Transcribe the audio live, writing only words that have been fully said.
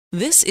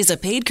This is a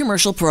paid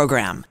commercial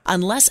program.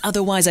 Unless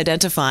otherwise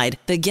identified,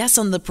 the guests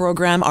on the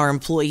program are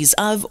employees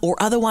of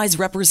or otherwise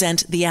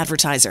represent the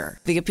advertiser.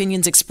 The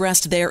opinions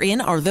expressed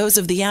therein are those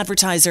of the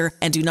advertiser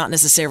and do not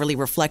necessarily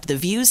reflect the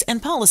views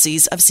and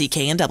policies of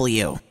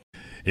CKNW.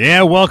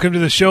 Yeah, welcome to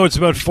the show. It's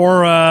about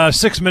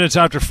 6 minutes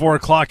after 4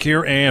 o'clock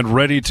here and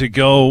ready to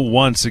go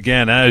once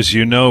again. As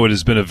you know, it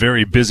has been a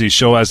very busy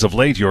show as of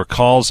late. Your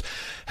calls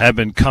have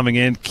been coming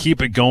in.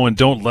 Keep it going.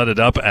 Don't let it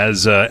up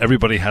as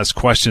everybody has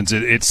questions.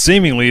 It's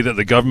seemingly that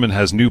the government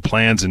has new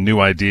plans and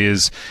new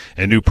ideas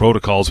and new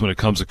protocols when it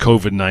comes to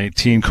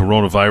COVID-19,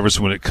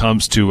 coronavirus, when it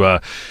comes to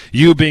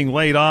you being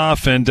laid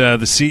off and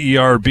the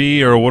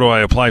CERB, or what do I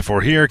apply for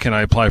here? Can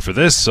I apply for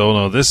this? So,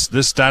 no, this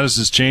status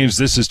has changed.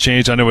 This has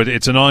changed. I know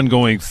it's an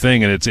ongoing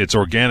thing and it's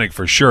organic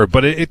for sure,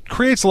 but it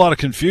creates a lot of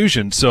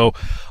confusion. So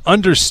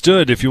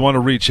if you want to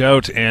reach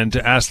out and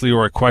to ask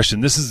Leora a question,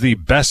 this is the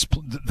best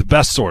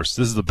source.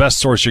 This is the best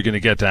source you're going to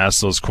get to ask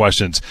those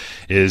questions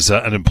is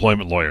an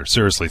employment lawyer.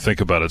 Seriously,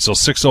 think about it. So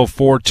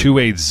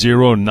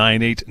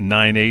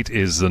 604-280-9898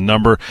 is the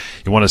number.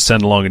 You want to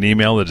send along an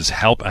email that is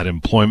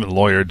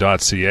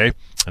help@employmentlawyer.ca.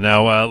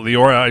 Now,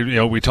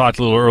 Leora, we talked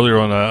a little earlier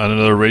on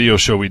another radio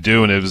show we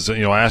do, and it was,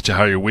 I asked you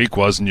how your week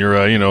was, and you're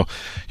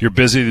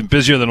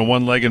busier than a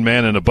one-legged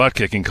man in a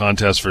butt-kicking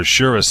contest for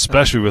sure,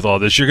 especially with all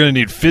this. You're going to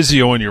need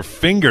physio in your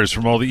fingers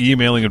from all the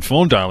emailing and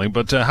phone dialing,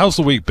 but how's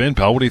the week been,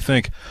 pal? What do you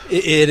think?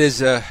 It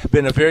has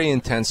been a very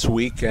intense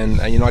week,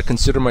 and, I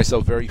consider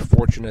myself very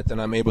fortunate that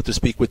I'm able to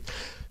speak with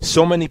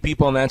so many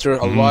people and answer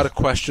a lot of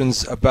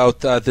questions about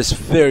this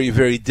very,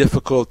 very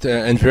difficult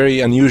and very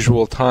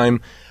unusual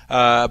time.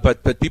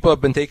 But people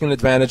have been taking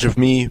advantage of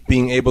me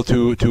being able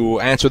to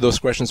answer those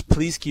questions.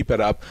 Please keep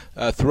it up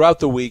throughout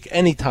the week,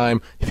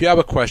 anytime. If you have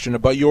a question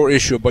about your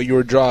issue, about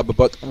your job,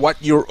 about what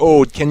you're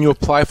owed, can you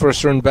apply for a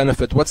certain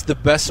benefit? What's the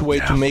best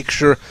way to make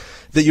sure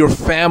that your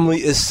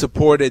family is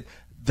supported?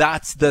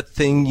 That's the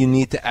thing you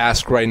need to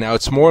ask right now.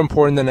 It's more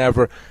important than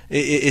ever.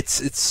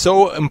 It's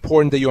so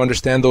important that you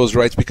understand those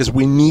rights because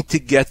we need to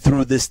get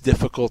through this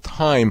difficult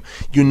time.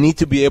 You need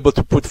to be able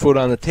to put food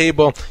on the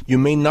table. You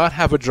may not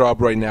have a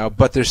job right now,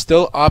 but there's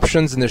still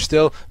options and there's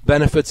still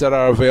benefits that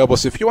are available.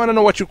 So if you want to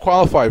know what you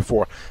qualify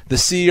for, the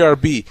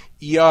CERB,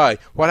 EI,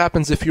 what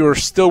happens if you're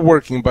still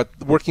working but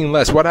working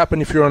less? What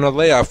happens if you're on a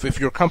layoff? If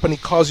your company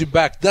calls you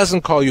back,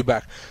 doesn't call you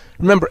back?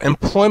 Remember,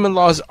 employment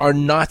laws are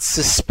not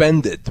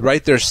suspended,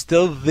 right? They're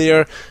still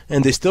there,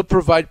 and they still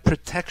provide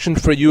protection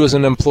for you as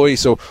an employee.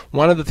 So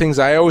one of the things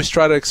I always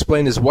try to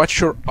explain is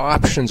what your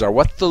options are,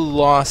 what the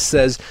law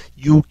says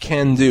you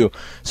can do.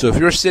 So if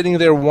you're sitting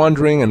there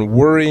wondering and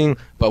worrying,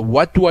 but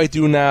what do I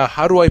do now?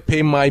 How do I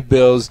pay my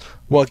bills?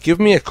 Well, give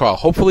me a call.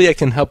 Hopefully I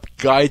can help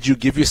guide you,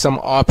 give you some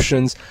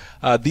options.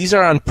 These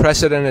are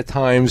unprecedented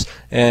times,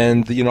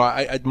 and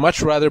I'd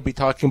much rather be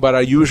talking about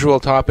our usual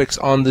topics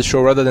on the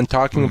show rather than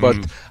talking about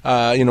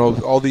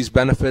all these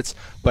benefits.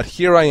 But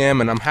here I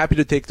am, and I'm happy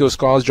to take those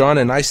calls, John.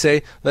 And I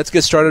say, let's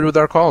get started with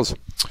our calls.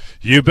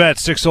 You bet.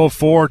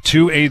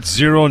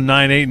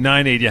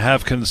 604-280-9898. You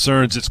have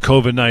concerns. It's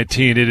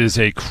COVID-19. It is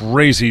a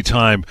crazy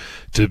time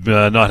to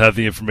not have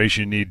the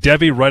information you need.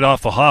 Debbie, right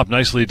off the hop.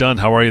 Nicely done.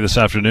 How are you this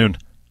afternoon?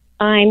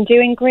 I'm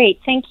doing great.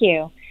 Thank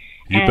you.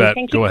 You bet.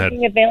 Thank Go you ahead. for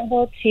being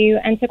available to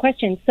answer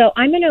questions. So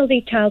I'm an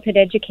early childhood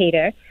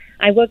educator.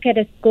 I work at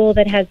a school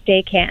that has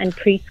daycare and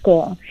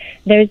preschool.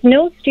 There's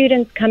no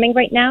students coming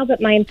right now,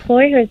 but my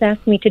employer has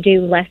asked me to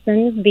do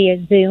lessons via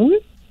Zoom.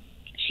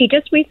 She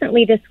just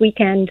recently this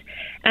weekend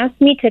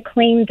asked me to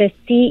claim the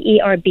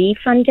CERB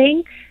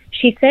funding.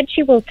 She said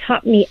she will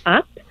top me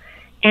up,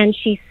 and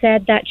she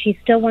said that she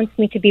still wants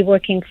me to be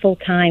working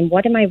full-time.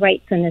 What are my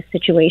rights in this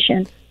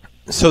situation?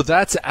 So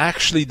that's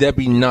actually,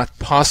 Debbie, not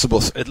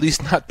possible, at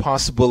least not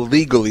possible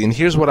legally. And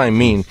here's what I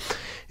mean.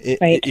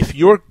 Right. If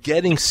you're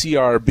getting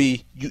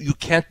CRB, you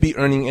can't be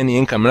earning any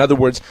income. In other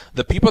words,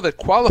 the people that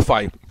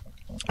qualify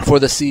for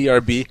the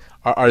CRB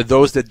are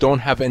those that don't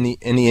have any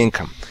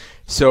income.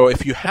 So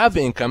if you have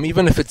income,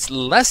 even if it's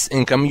less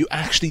income, you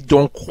actually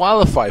don't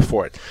qualify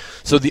for it.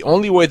 So the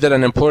only way that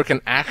an employer can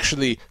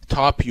actually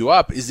top you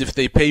up is if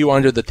they pay you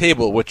under the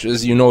table, which,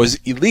 as you know, is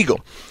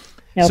illegal.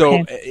 Okay.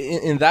 So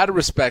in that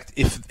respect,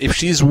 if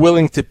she's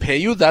willing to pay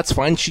you, that's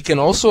fine. She can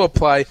also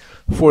apply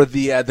for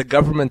the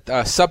government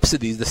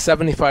subsidies, the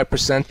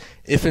 75%,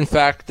 if in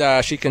fact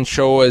she can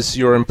show as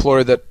your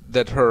employer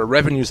that her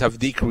revenues have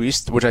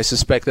decreased, which I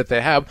suspect that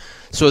they have.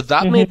 So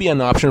that may be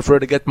an option for her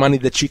to get money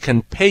that she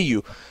can pay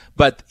you.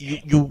 But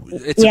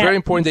it's very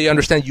important that you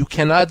understand you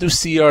cannot do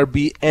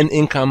CRB and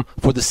income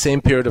for the same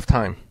period of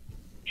time.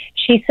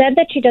 She said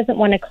that she doesn't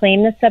want to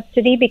claim the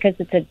subsidy because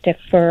it's a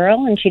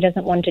deferral, and she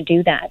doesn't want to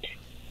do that.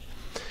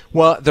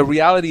 Well, the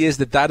reality is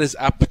that is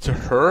up to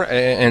her,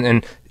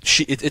 and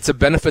it's a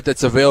benefit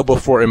that's available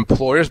for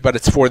employers, but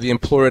it's for the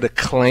employer to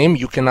claim.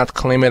 You cannot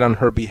claim it on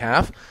her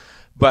behalf.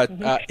 But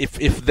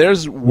if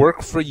there's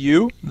work for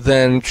you,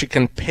 then she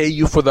can pay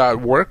you for that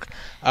work.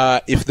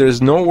 If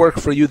there's no work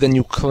for you, then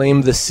you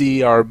claim the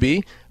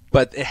CERB.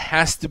 But it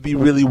has to be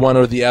really one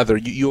or the other.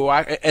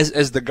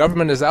 As the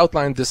government has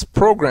outlined this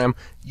program,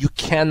 you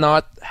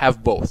cannot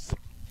have both.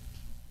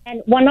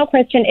 And one more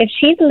question. If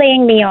she's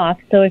laying me off,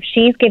 so if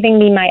she's giving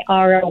me my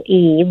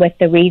ROE with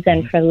the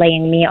reason for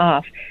laying me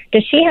off,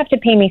 does she have to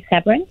pay me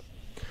severance?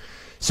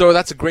 So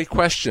that's a great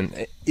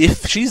question.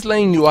 If she's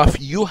laying you off,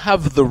 you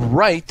have the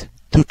right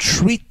to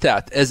treat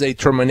that as a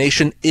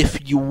termination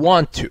if you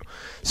want to.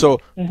 So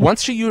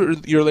once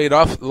you're laid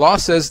off, law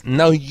says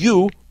now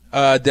you,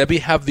 Debbie,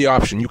 have the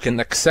option. You can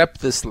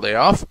accept this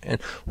layoff,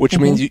 and which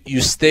means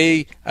you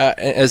stay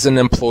as an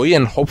employee,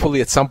 and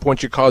hopefully at some point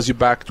she calls you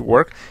back to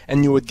work,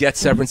 and you would get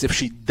severance if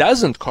she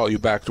doesn't call you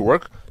back to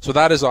work. So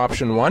that is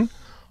option one.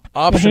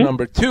 Option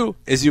number two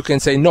is you can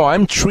say, no,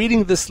 I'm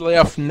treating this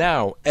layoff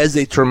now as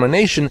a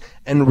termination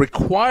and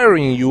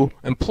requiring you,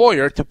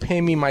 employer, to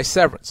pay me my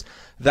severance.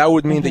 That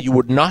would mean that you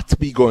would not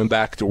be going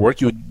back to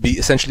work. You would be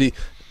essentially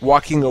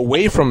walking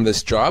away from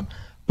this job.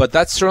 But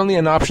that's certainly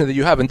an option that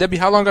you have. And Debbie,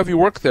 how long have you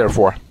worked there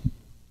for?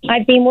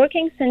 I've been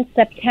working since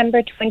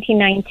September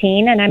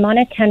 2019, and I'm on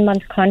a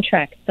 10-month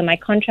contract. So my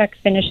contract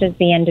finishes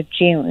the end of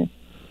June.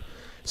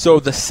 So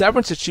the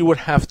severance that she would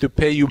have to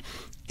pay you,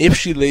 if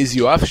she lays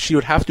you off, she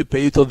would have to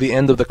pay you till the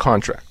end of the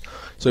contract.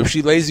 So if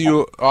she lays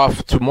you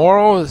off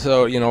tomorrow,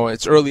 so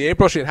it's early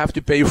April, she'd have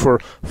to pay you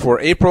for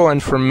April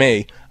and for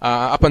May,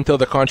 up until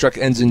the contract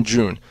ends in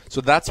June.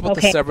 So that's what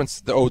the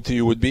severance owed to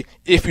you would be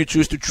if you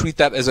choose to treat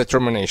that as a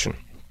termination.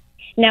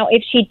 Now,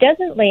 if she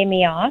doesn't lay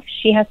me off,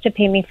 she has to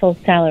pay me full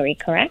salary,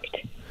 correct?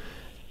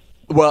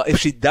 Well, if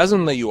she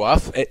doesn't lay you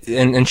off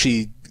and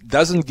she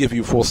doesn't give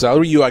you full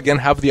salary, you again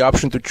have the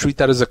option to treat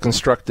that as a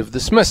constructive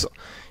dismissal.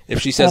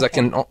 If she says, I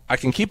can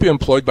keep you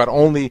employed but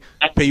only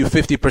pay you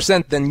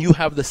 50%, then you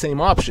have the same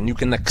option. You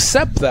can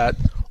accept that,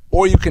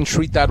 or you can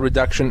treat that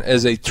reduction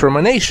as a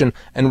termination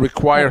and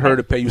require her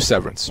to pay you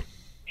severance.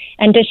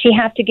 And does she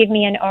have to give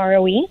me an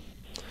ROE?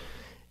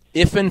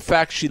 If, in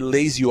fact, she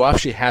lays you off,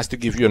 she has to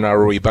give you an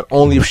ROE, but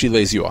only if she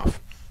lays you off.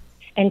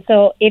 And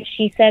so if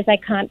she says, I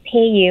can't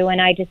pay you,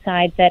 and I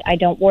decide that I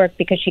don't work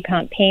because she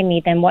can't pay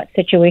me, then what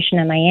situation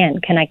am I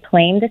in? Can I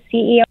claim the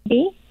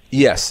CERB?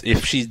 Yes.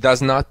 If she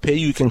does not pay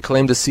you, you can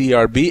claim the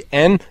CERB,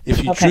 and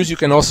if you choose, you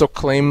can also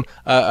claim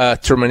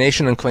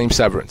termination and claim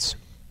severance.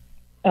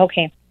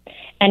 Okay.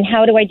 And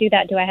how do I do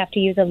that? Do I have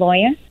to use a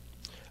lawyer?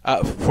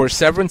 For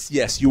severance,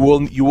 yes, you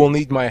will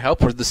need my help.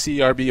 For the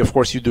CRB, of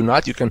course, you do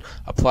not. You can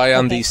apply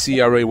on the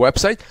CRA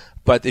website.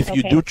 But if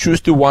you do choose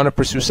to want to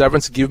pursue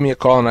severance, give me a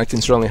call and I can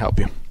certainly help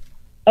you.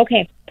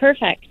 Okay,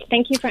 perfect.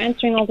 Thank you for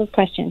answering all those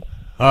questions.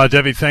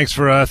 Debbie, thanks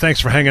for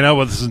hanging out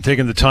with us and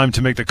taking the time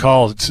to make the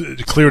call.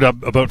 It cleared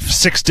up about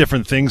 6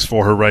 different things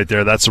for her right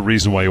there. That's the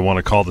reason why you want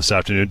to call this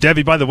afternoon.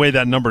 Debbie, by the way,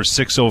 that number is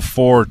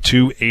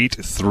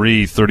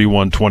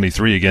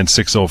 604-283-3123. Again,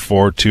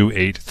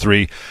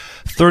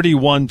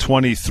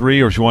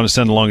 604-283-3123, or if you want to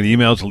send along an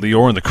email to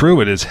Lior and the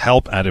crew, it is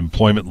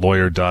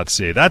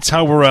help@employmentlawyer.ca. That's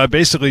how we're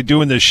basically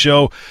doing this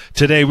show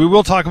today. We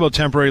will talk about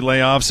temporary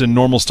layoffs and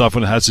normal stuff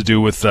when it has to do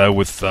with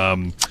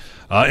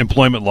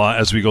employment law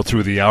as we go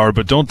through the hour.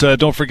 But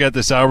don't forget,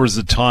 this hour is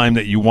the time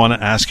that you want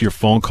to ask your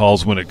phone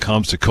calls when it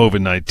comes to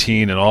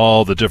COVID-19 and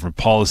all the different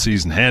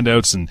policies and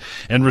handouts and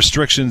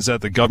restrictions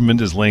that the government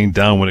is laying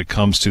down when it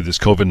comes to this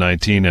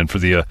COVID-19 and for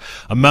the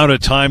amount of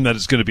time that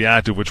it's going to be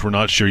active, which we're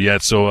not sure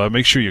yet. So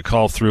make sure you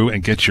call through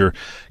and get your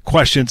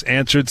questions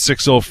answered.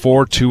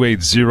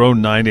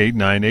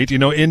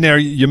 604-280-9898. In there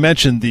you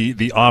mentioned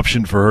the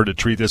option for her to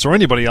treat this, or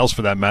anybody else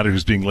for that matter,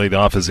 who's being laid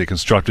off, as a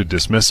constructive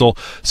dismissal.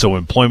 So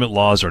employment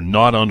laws are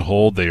not on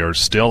hold, they are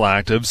still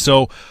active.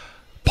 So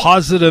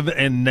positive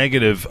and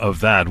negative of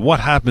that. What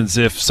happens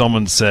if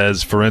someone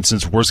says, for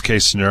instance, worst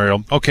case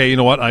scenario, okay, you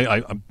know what,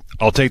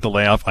 I'll take the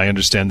layoff, I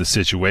understand the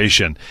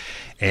situation,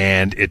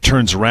 and it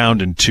turns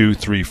around in 2,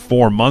 3,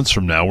 4 months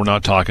from now. We're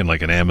not talking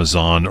like an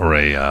Amazon or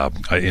a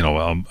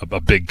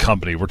big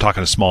company. We're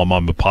talking a small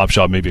mom and pop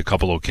shop, maybe a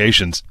couple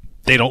locations.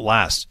 They don't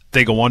last.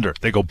 They go under.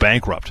 They go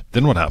bankrupt.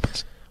 Then what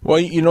happens? Well,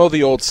 you know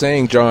the old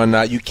saying, John,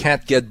 you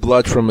can't get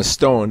blood from a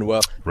stone. Well,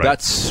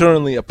 that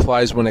certainly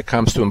applies when it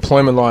comes to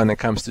employment law and it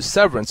comes to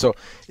severance. So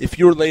if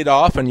you're laid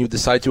off and you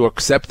decide to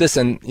accept this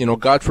and,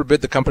 God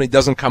forbid the company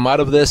doesn't come out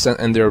of this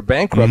and they're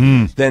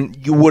bankrupt, then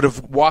you would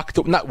have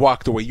not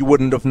walked away. You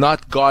wouldn't have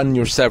not gotten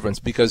your severance,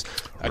 because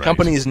a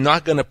company is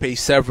not going to pay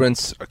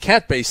severance or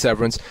can't pay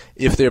severance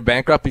if they're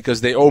bankrupt,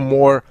 because they owe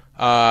more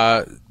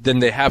than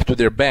they have to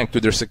their bank, to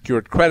their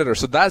secured creditor.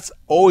 So that's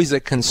always a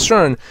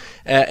concern.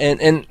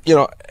 And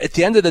at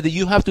the end of the day,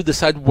 you have to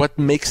decide what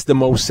makes the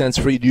most sense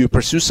for you. Do you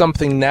pursue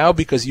something now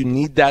because you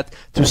need that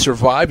to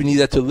survive, you need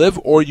that to live,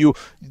 or you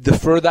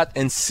defer that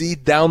and see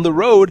down the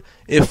road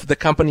if the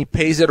company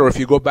pays it or if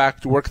you go back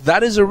to work?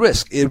 That is a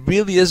risk. It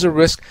really is a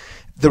risk.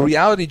 The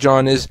reality,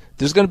 John, is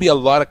there's going to be a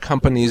lot of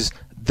companies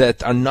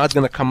that are not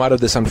going to come out of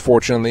this,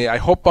 unfortunately. I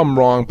hope I'm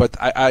wrong, but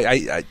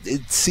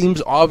it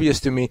seems obvious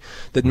to me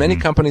that many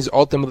companies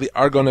ultimately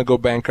are going to go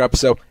bankrupt.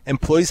 So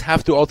employees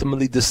have to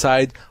ultimately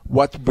decide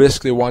what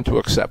risk they want to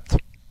accept.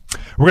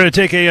 We're going to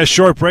take a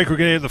short break. We're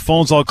going to get the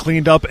phones all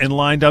cleaned up and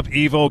lined up.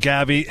 Evo,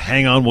 Gabby,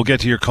 hang on. We'll get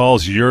to your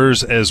calls,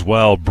 yours as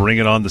well. Bring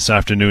it on this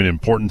afternoon.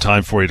 Important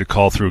time for you to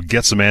call through.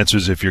 Get some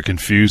answers if you're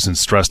confused and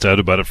stressed out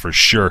about it for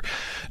sure.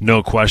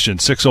 No question.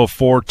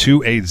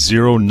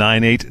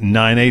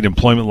 604-280-9898.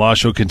 Employment Law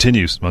Show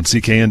continues on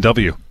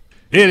CKNW.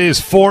 It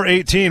is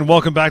 4:18.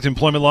 Welcome back to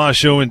Employment Law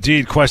Show.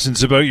 Indeed,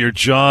 questions about your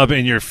job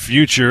and your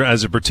future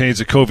as it pertains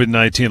to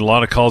COVID-19. A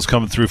lot of calls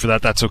coming through for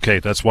that. That's okay.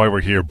 That's why we're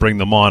here. Bring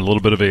them on. A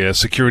little bit of a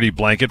security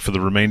blanket for the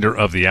remainder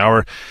of the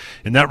hour.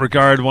 In that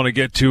regard, I want to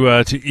get to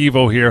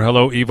Evo here.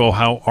 Hello, Evo.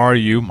 How are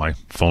you? My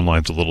phone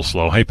line's a little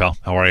slow. Hey, pal.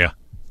 How are you?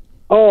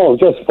 Oh,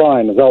 just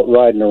fine. I was out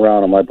riding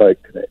around on my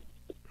bike today.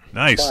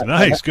 Nice.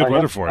 Good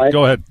weather for it.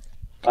 Go ahead.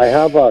 I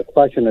have a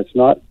question. It's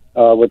not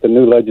with the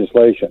new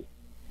legislation.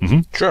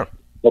 Mm-hmm. Sure.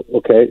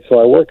 Okay, so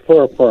I worked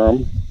for a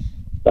firm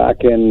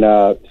back in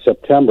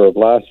September of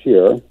last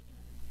year.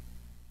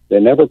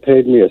 They never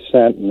paid me a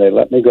cent, and they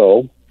let me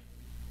go.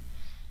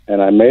 And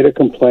I made a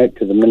complaint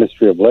to the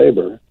Ministry of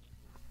Labor.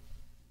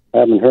 I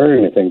haven't heard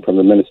anything from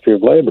the Ministry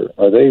of Labor.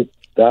 Are they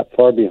that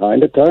far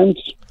behind at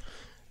times?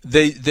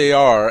 They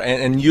are,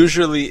 and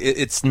usually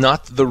it's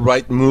not the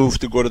right move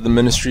to go to the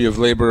Ministry of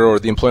Labor or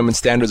the Employment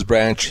Standards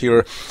Branch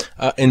here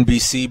in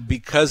BC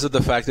because of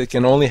the fact that it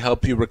can only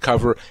help you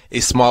recover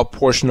a small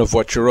portion of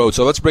what you're owed.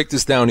 So let's break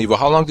this down, Evo.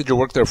 How long did you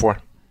work there for?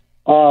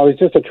 It was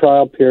just a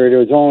trial period. It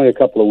was only a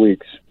couple of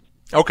weeks.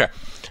 Okay.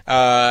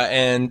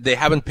 And they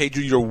haven't paid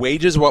you your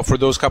wages for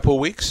those couple of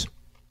weeks?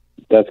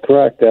 That's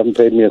correct. They haven't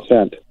paid me a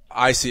cent.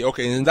 I see.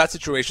 Okay, in that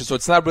situation, so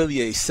it's not really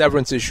a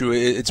severance issue.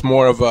 It's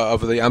more of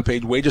the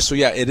unpaid wages. So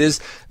yeah, it is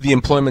the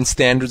Employment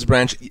Standards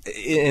Branch,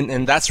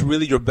 and that's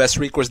really your best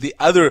recourse. The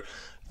other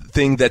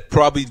thing that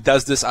probably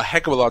does this a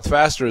heck of a lot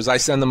faster is I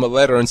send them a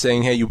letter and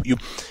saying, hey,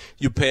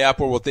 you pay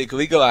up or we'll take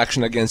legal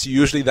action against you.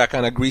 Usually that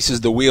kind of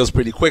greases the wheels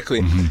pretty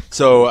quickly. Mm-hmm.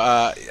 So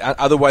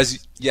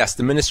otherwise, yes,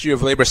 the Ministry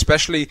of Labor,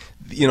 especially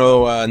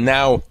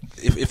now,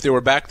 if they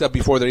were backed up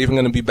before, they're even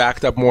going to be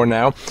backed up more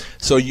now.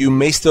 So you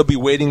may still be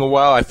waiting a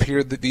while. I've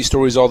heard these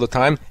stories all the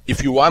time.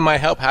 If you want my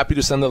help, happy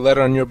to send a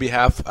letter on your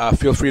behalf.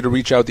 Feel free to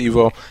reach out to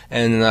Evo,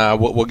 and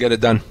we'll get it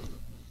done.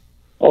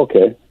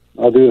 Okay,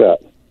 I'll do that.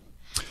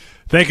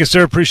 Thank you,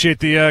 sir. Appreciate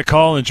the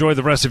call. Enjoy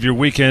the rest of your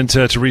weekend.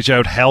 To reach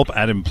out,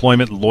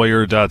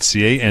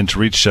 help@employmentlawyer.ca, and to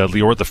reach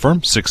Lior at the firm,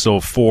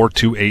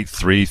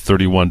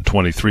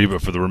 604-283-3123.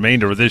 But for the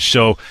remainder of this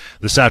show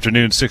this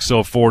afternoon,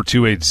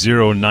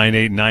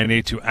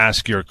 604-280-9898 to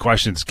ask your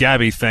questions.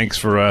 Gabby, thanks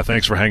for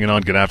hanging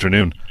on. Good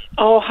afternoon.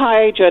 Oh,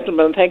 hi,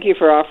 gentlemen. Thank you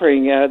for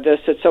offering this.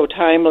 It's so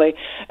timely.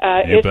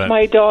 It's bet.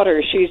 My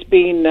daughter. She's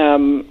been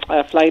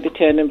a flight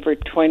attendant for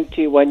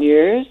 21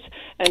 years.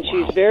 And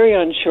she's very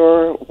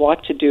unsure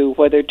what to do,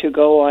 whether to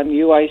go on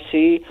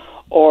UIC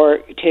or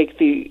take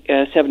the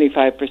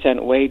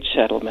 75% wage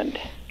settlement.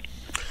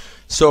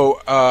 So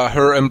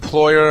her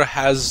employer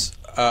has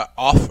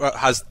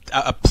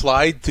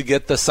applied to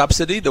get the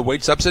subsidy, the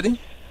wage subsidy?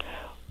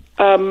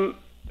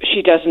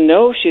 She doesn't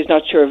know. She's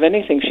not sure of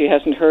anything. She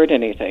hasn't heard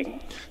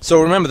anything.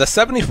 So remember, the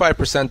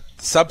 75%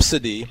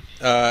 subsidy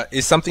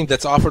is something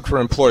that's offered for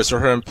employers. So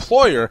her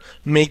employer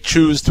may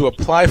choose to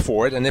apply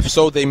for it, and if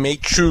so, they may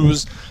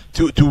choose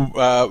to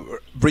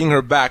bring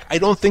her back. I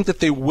don't think that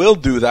they will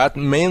do that,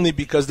 mainly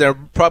because they're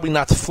probably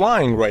not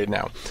flying right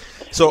now.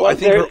 So I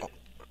think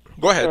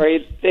go ahead.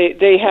 Sorry,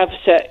 they have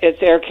said,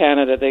 it's Air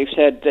Canada. They've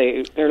said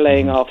they're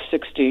laying off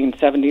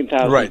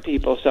 17,000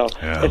 people, so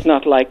it's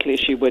not likely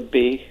she would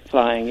be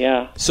flying,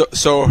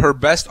 So her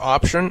best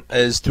option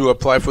is to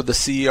apply for the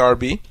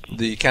CERB,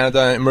 the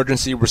Canada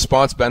Emergency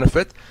Response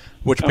Benefit,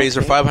 which pays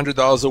her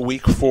 $500 a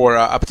week for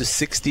up to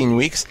 16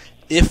 weeks.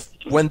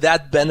 When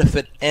that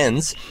benefit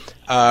ends,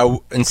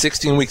 in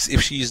 16 weeks,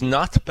 if she's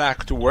not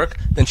back to work,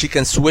 then she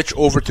can switch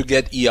over to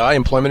get EI,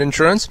 employment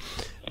insurance.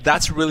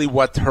 That's really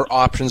what her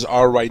options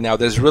are right now.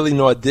 There's really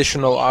no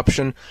additional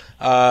option,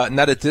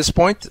 not at this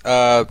point.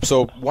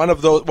 So one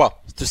of those,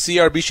 to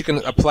CRB, she can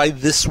apply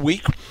this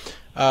week,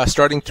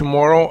 starting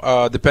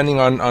tomorrow, depending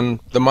on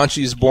the month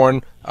she's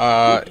born,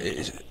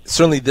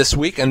 certainly this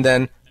week. And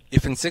then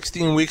if in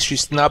 16 weeks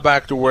she's not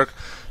back to work,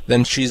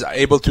 then she's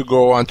able to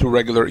go on to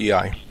regular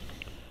EI.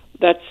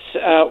 That's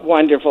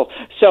wonderful.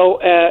 So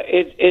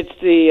it's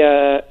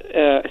the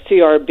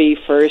CRB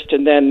first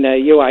and then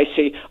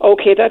UIC.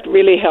 Okay, that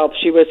really helps.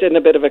 She was in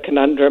a bit of a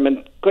conundrum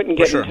and couldn't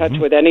get in touch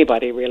with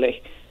anybody,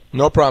 really.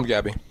 No problem,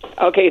 Gabby.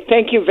 Okay,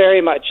 thank you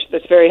very much.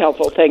 That's very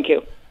helpful. Thank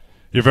you.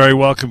 You're very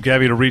welcome,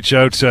 Gabby, to reach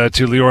out to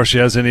Lior if she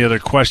has any other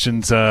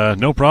questions.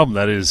 No problem.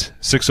 That is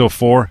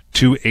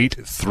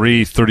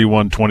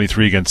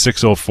 604-283-3123. Again,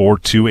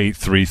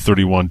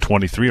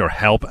 604-283-3123 or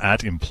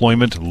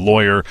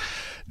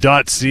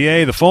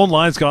help@employmentlawyer.ca. The phone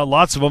line's got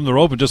lots of them. They're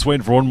open. Just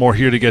waiting for one more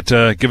here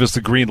to give us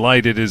the green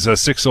light. It is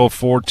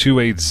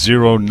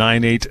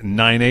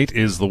 604-280-9898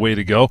 is the way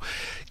to go.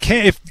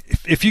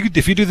 If you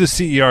do the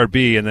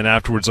CERB and then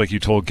afterwards, like you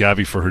told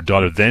Gabby for her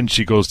daughter, then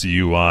she goes to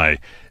UI.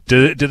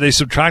 Do they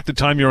subtract the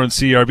time you're on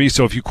CERB?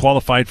 So if you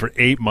qualified for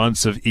 8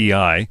 months of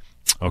EI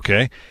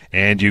Okay,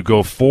 and you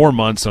go 4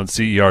 months on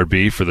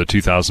CERB for the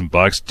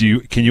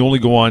 $2,000. Can you only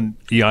go on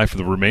EI for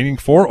the remaining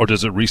 4, or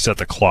does it reset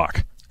the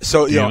clock?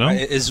 So,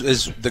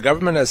 as the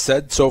government has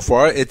said so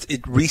far, it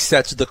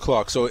resets the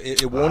clock. So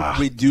it won't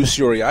reduce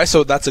your EI.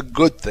 So that's a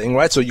good thing,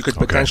 right? So you could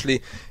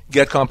potentially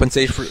get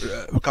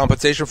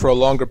compensation for a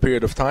longer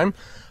period of time.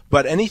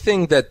 But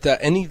anything that,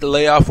 any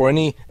layoff or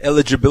any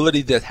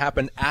eligibility that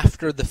happened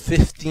after the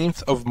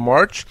 15th of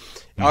March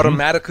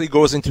automatically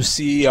goes into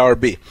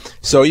CERB.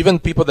 So even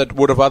people that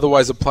would have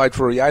otherwise applied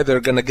for EI,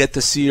 they're going to get the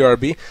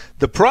CERB.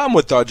 The problem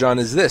with that, John,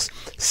 is this.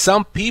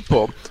 Some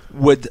people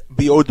would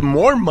be owed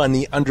more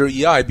money under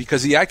EI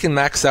because EI can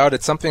max out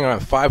at something around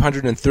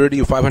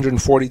 $530 or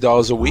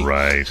 $540 a week.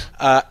 Right.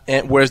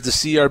 And whereas the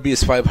CERB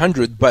is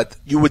 $500, but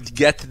you would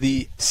get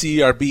the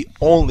CERB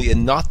only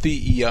and not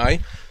the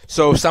EI.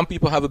 So some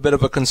people have a bit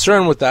of a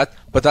concern with that,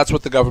 but that's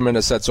what the government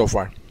has said so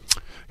far.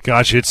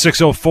 Gotcha. It's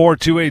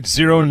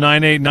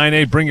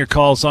 604-280-9898. Bring your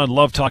calls on.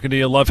 Love talking to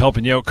you. Love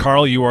helping you out.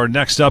 Carl, you are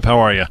next up. How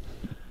are you?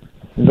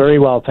 Very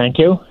well, thank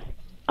you.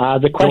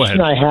 The question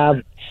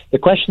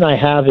I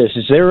have is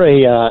there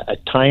a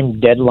time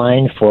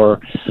deadline for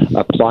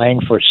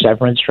applying for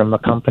severance from a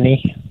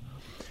company?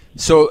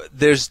 So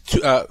there's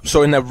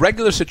so in a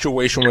regular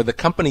situation where the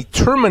company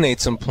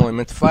terminates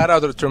employment, flat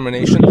out of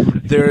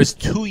termination, there is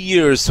 2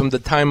 years from the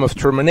time of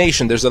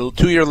termination. There's a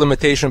 2-year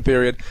limitation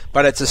period,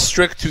 but it's a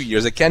strict 2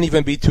 years. It can't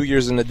even be 2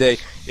 years in a day.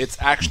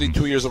 It's actually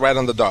 2 years right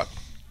on the dot.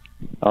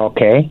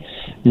 Okay.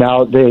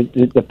 Now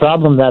the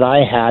problem that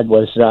I had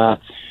was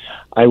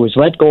I was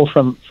let go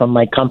from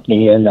my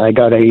company, and I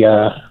got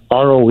a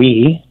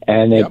ROE,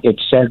 and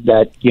it said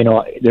that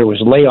there was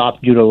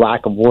layoff due to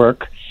lack of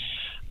work.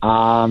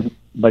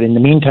 But in the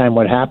meantime,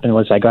 what happened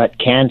was I got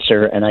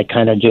cancer, and I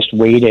kind of just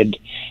waited,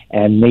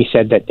 and they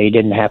said that they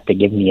didn't have to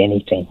give me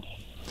anything.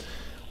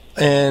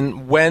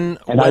 And when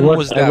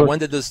was that? When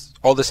did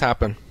all this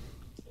happen?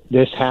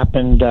 This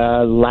happened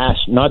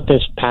not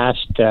this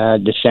past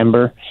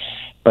December,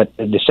 but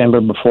the December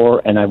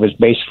before, and I was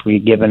basically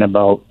given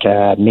about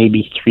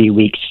maybe 3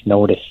 weeks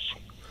notice.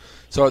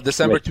 So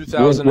December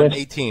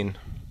 2018.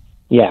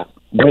 Yeah,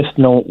 with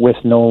no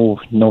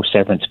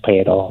severance pay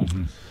at all.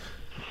 Mm-hmm.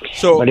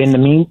 But in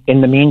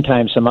the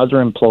meantime, some other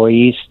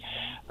employees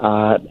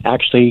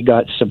actually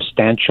got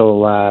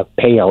substantial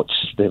payouts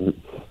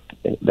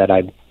that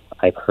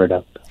I've heard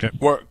of. Okay.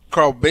 Well,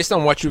 Carl, based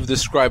on what you've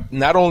described,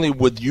 not only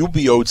would you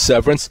be owed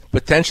severance,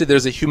 potentially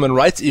there's a human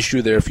rights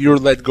issue there if you're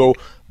let go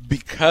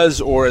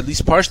because, or at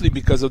least partially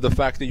because of the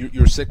fact that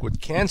you're sick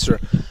with cancer.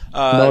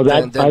 I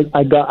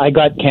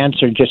got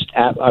cancer.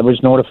 I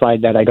was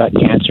notified that I got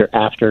cancer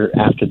after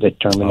the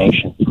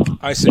termination.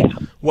 I see. Yeah.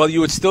 Well,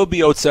 you would still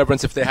be owed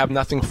severance if they have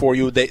nothing for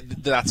you.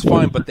 That's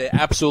fine, but they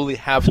absolutely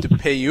have to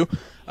pay you,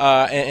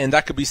 and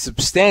that could be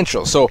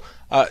substantial. So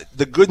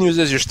the good news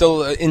is you're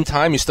still in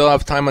time. You still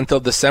have time until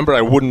December.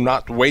 I would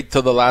not wait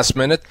till the last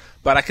minute,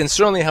 but I can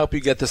certainly help you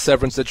get the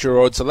severance that you're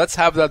owed. So let's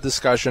have that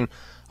discussion.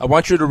 I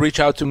want you to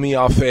reach out to me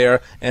off air,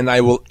 and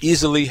I will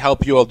easily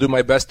help you. I'll do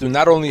my best to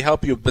not only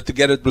help you, but to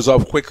get it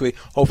resolved quickly,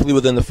 hopefully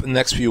within the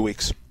next few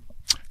weeks.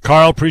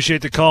 Carl,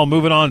 appreciate the call.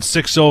 Moving on,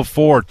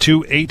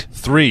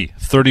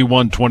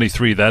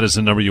 604-283-3123. That is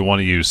the number you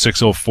want to use,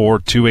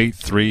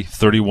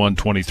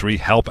 604-283-3123.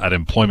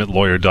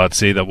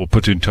 help@employmentlawyer.ca. That will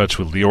put you in touch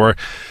with Lior.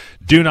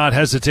 Do not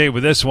hesitate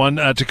with this one.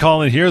 To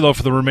call in here, though,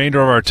 for the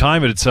remainder of our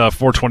time, it's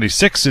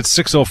 426. It's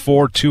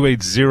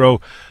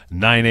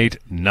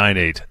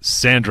 604-280-9898.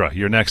 Sandra,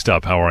 you're next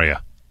up. How are you?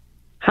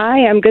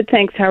 Hi, I'm good,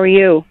 thanks. How are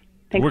you?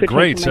 Thanks We're for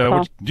great. taking my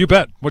call. You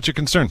bet. What's your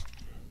concern?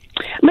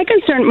 My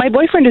concern, my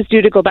boyfriend is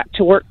due to go back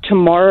to work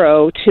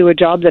tomorrow to a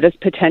job that is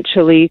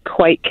potentially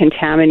quite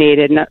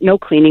contaminated. No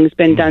cleaning's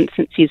been done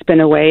since he's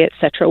been away,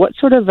 etc. What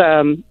sort of,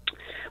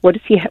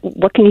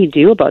 what can he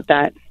do about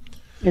that?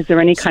 Is there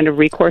any kind of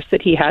recourse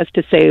that he has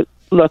to say,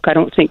 look, I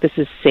don't think this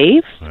is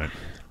safe? Right.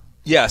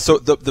 Yeah, so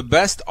the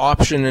best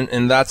option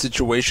in that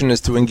situation is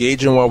to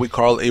engage in what we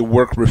call a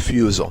work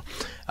refusal.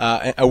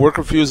 A work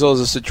refusal is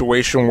a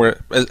situation where,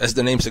 as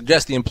the name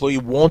suggests, the employee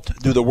won't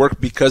do the work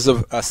because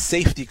of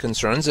safety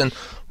concerns. And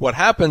what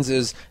happens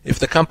is, if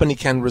the company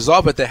can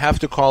resolve it, they have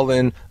to call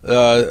in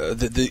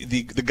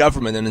the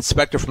government, an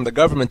inspector from the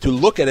government, to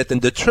look at it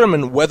and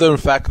determine whether, in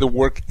fact, the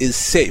work is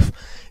safe.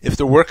 If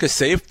the work is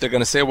safe, they're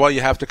going to say, well, you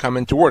have to come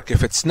into work.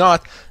 If it's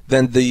not,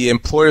 then the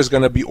employer is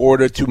going to be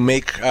ordered to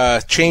make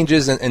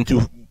changes and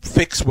to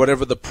fix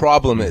whatever the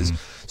problem is.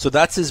 So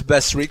that's his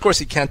best recourse.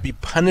 He can't be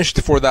punished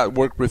for that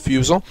work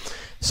refusal.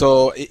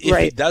 So if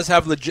he does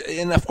have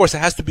and of course it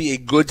has to be a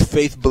good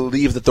faith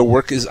belief that the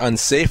work is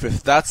unsafe.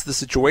 If that's the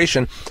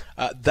situation,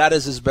 that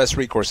is his best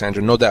recourse,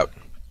 Andrew, no doubt.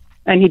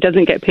 And he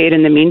doesn't get paid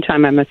in the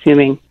meantime, I'm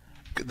assuming.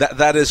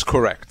 That is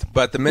correct.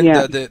 But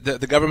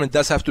the government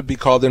does have to be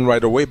called in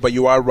right away, but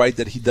you are right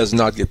that he does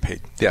not get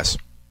paid. Yes.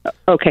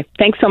 Okay.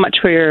 Thanks so much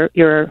for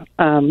your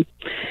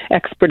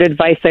expert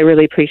advice. I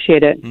really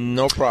appreciate it.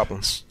 No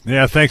problems.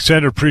 Yeah, thanks,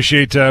 Senator.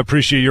 Appreciate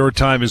your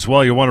time as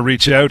well. You want to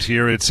reach out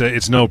here,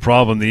 it's no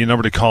problem. The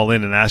number to call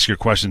in and ask your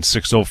question,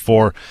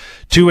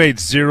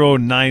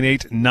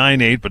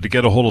 604-280-9898. But to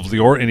get a hold of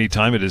Lior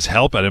anytime, it is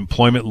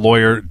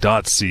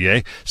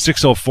help@employmentlawyer.ca,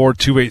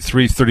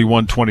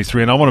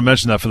 604-283-3123. And I want to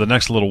mention that for the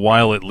next little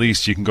while at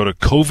least, you can go to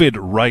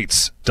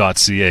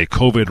covidrights.ca,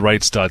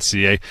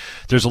 covidrights.ca.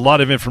 There's a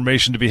lot of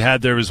information to be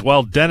had there as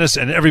well. Dennis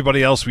and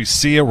everybody else, we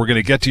see it. We're going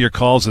to get to your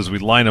calls as we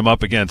line them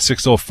up again,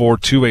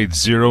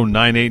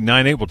 604-280-9898.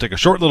 We'll take a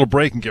short little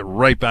break and get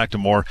right back to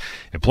more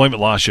Employment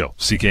Law Show,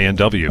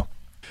 CKNW.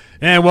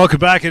 And welcome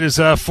back. It is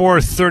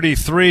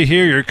 4:33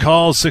 here. Your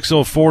call,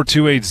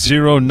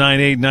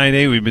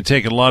 604-280-9898. We've been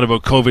taking a lot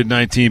about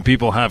COVID-19.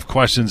 People have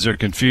questions. They're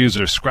confused.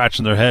 They're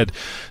scratching their head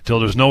till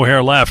there's no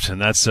hair left.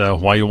 And that's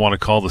why you want to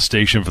call the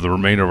station for the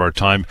remainder of our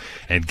time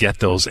and get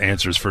those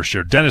answers for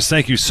sure. Dennis,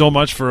 thank you so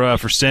much for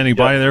standing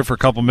by there for a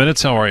couple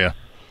minutes. How are you?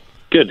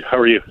 Good. How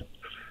are you?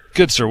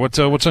 Good, sir. What's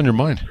on your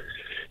mind?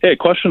 Hey,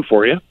 question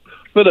for you.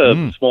 With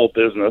a small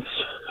business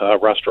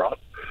restaurant,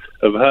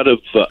 I've had a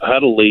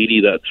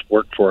lady that's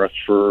worked for us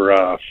for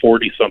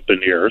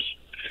 40-something years.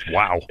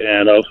 Wow.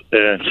 And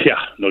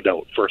yeah, no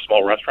doubt. For a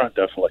small restaurant,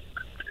 definitely.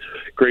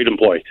 Great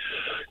employee.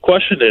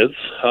 Question is,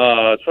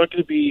 we're not going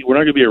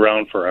to be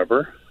around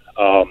forever.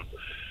 A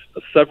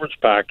severance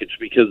package,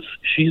 because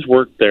she's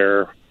worked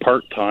there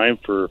part-time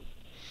for,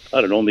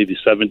 I don't know, maybe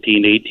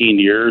 17, 18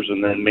 years,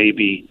 and then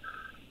maybe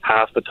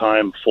half the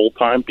time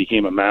full-time,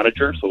 became a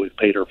manager, so we've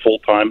paid her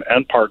full-time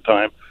and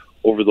part-time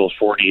over those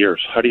 40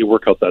 years. How do you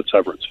work out that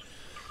severance?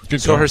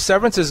 So her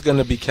severance is going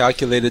to be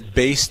calculated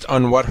based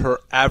on what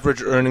her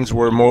average earnings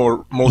were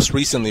most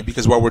recently,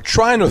 because what we're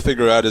trying to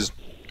figure out is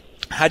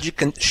had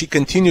she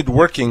continued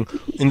working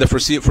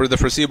for the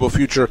foreseeable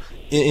future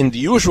in the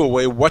usual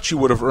way, what she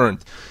would have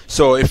earned.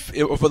 So if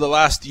for the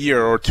last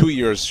year or 2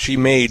 years she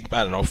made,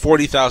 I don't know,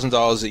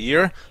 $40,000 a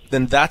year,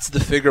 then that's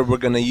the figure we're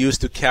going to use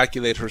to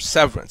calculate her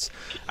severance.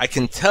 I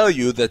can tell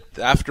you that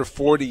after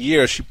 40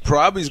 years, she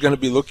probably is going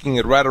to be looking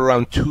at right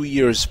around 2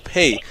 years'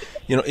 pay.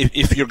 You know,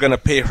 if you're going to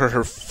pay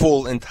her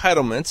full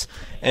entitlements,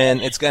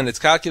 and it's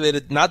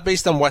calculated not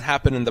based on what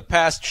happened in the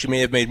past. She may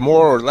have made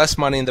more or less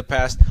money in the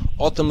past.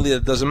 Ultimately,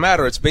 it doesn't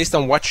matter. It's based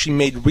on what she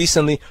made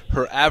recently,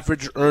 her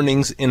average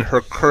earnings in her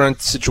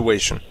current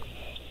situation.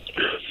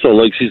 So,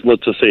 like,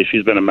 let's just say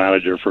she's been a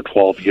manager for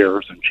 12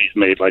 years and she's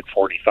made like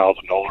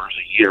 $40,000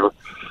 a year.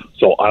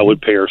 So I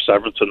would pay her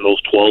severance in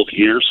those 12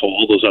 years. So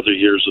all those other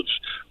years of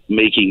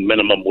making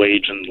minimum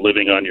wage and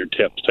living on your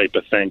tips type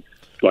of thing.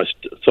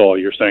 So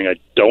you're saying I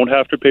don't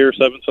have to pay her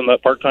severance on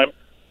that part-time?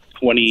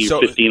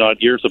 15-odd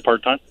years of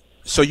part-time?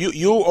 So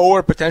you owe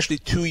her potentially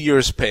 2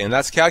 years' pay, and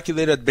that's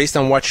calculated based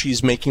on what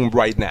she's making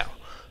right now.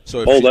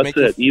 So that's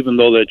it, even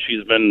though that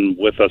she's been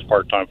with us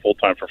part-time,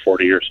 full-time for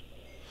 40 years.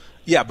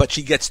 Yeah, but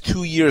she gets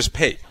 2 years'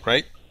 pay,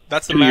 right?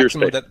 That's the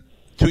maximum that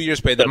 2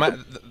 years' pay.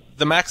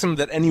 The maximum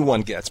that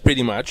anyone gets,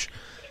 pretty much.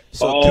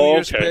 So 2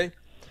 years' pay.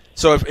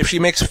 So if she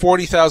makes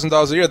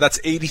 $40,000 a year, that's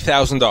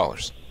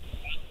 $80,000.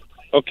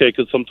 Okay,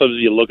 because sometimes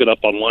you look it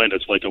up online,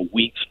 it's like a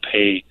week's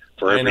pay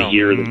for every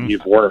year that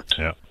you've worked.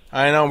 Yeah.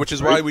 I know, which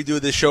is why we do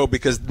this show,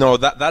 because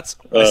that's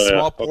a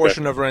small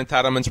portion of her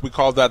entitlements. We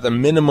call that the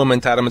minimum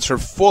entitlements. Her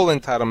full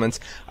entitlements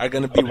are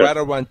going to be right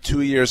around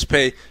 2 years'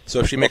 pay. So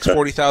if she makes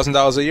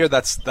 $40,000 a year,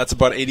 that's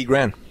about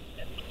 $80,000.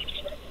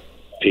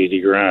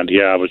 $80,000,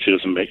 yeah, but she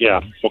doesn't make. Yeah,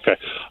 okay.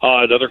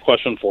 Another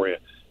question for you.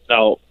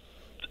 Now,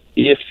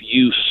 if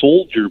you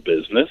sold your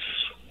business,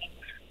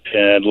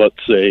 and let's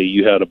say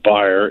you had a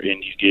buyer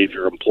and you gave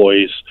your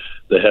employees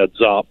the heads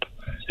up,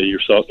 and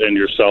you're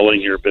selling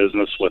your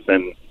business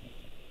within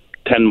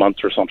 10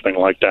 months or something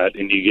like that,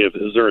 and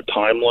is there a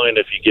timeline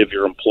if you give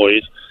your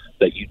employees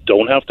that you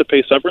don't have to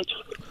pay severance?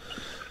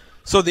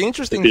 So the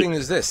interesting thing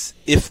is this: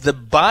 if the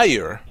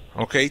buyer,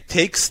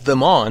 takes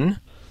them on,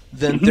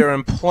 then their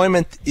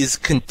employment is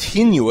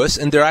continuous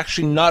and they're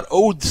actually not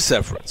owed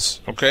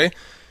severance. Okay,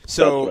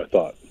 so that's what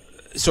I thought.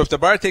 So if the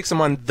buyer takes them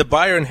on, the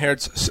buyer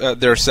inherits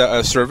their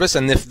service,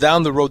 and if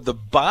down the road the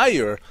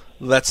buyer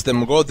lets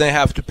them go, they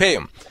have to pay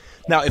them.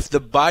 Now, if the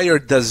buyer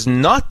does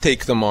not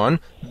take them on,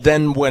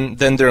 then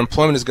their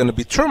employment is going to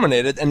be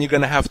terminated, and you're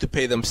going to have to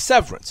pay them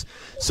severance.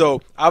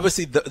 So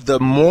obviously, the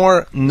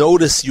more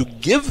notice you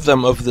give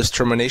them of this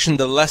termination,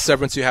 the less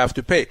severance you have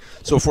to pay.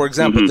 So, for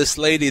example, this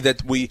lady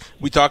that we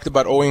talked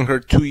about owing her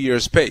 2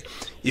 years' pay,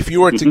 if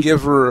you were to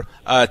give her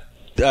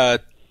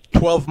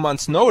 12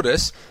 months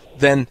notice,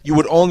 then you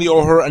would only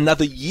owe her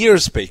another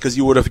year's pay, because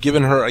you would have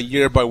given her a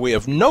year by way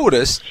of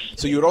notice,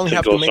 so you would only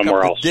have to make up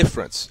the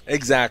difference.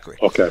 Exactly.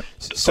 Okay.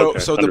 So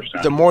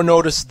the more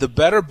notice, the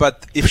better,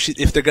 but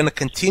if they're going to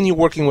continue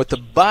working with the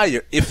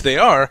buyer, if they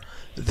are,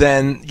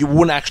 then you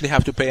wouldn't actually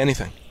have to pay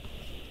anything.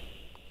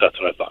 That's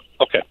what I thought.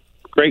 Okay.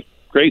 Great.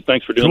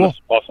 Thanks for doing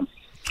this. Awesome.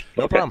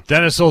 No problem.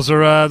 Dennis, those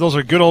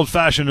are good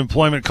old-fashioned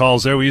employment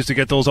calls there. We used to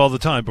get those all the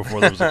time before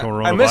there was the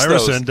coronavirus. I miss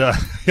those. And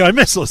I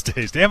miss those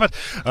days, damn it.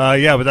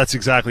 Yeah, but that's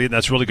exactly it.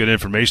 That's really good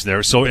information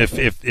there. So if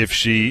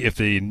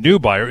the new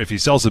buyer, if he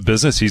sells the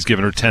business, he's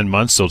given her 10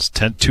 months, so it's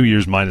 2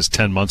 years minus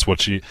 10 months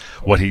what he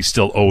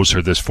still owes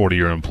her, this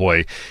 40-year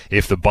employee.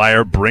 If the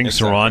buyer brings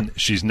her on,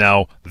 she's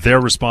now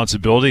their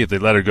responsibility. If they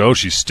let her go,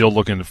 she's still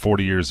looking at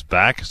 40 years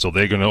back, so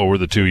they're going to owe her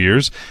the 2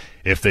 years.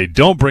 If they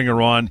don't bring her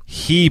on,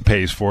 he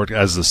pays for it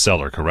as the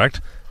seller,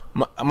 correct?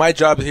 My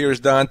job here is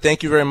done.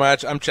 Thank you very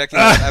much. I'm checking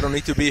out. I don't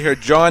need to be here.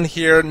 John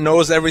here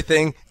knows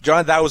everything.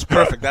 John, that was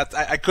perfect.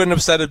 I couldn't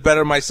have said it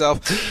better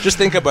myself. Just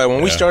think about it.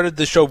 When we started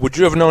the show, would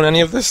you have known any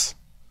of this?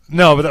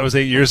 No, but that was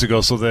 8 years ago,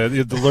 so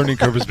the learning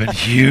curve has been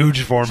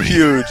huge for me.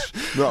 Huge.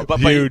 No, but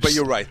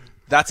you're right.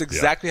 That's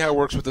exactly how it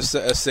works with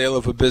a sale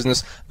of a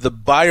business. The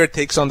buyer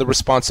takes on the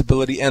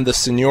responsibility and the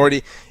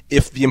seniority.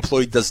 If the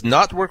employee does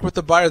not work with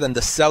the buyer, then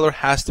the seller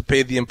has to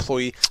pay the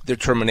employee their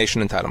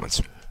termination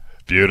entitlements.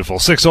 Beautiful.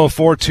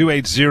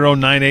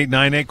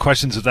 604-280-9898.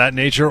 Questions of that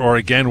nature, or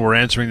again, we're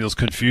answering those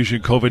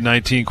confusion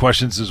COVID-19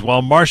 questions as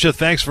well. Marcia,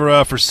 thanks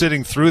for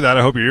sitting through that.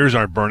 I hope your ears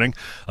aren't burning.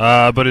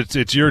 But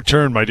it's your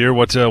turn, my dear.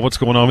 What's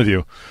going on with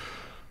you?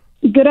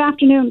 Good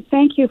afternoon.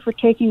 Thank you for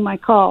taking my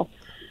call.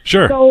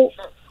 Sure. So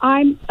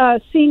I'm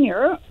a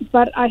senior,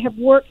 but I have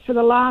worked for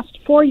the last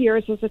 4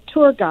 years as a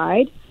tour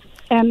guide,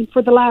 and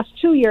for the last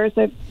 2 years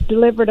I've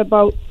delivered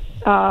about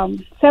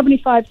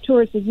 75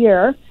 tours a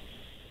year.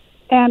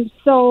 And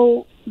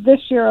so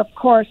this year, of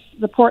course,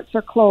 the ports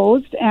are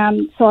closed,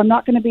 and so I'm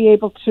not going to be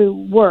able to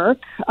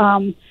work.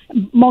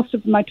 Most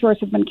of my tours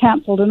have been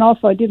canceled, and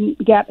also I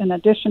didn't get an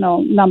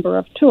additional number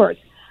of tours.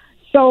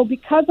 So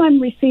because I'm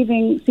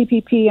receiving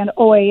CPP and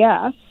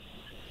OAS,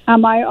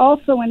 am I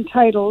also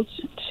entitled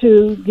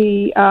to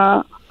the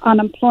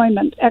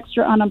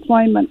extra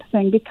unemployment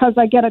thing? Because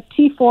I get a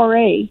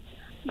T4A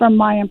from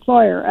my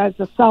employer as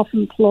a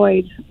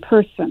self-employed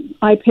person.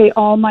 I pay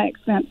all my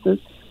expenses,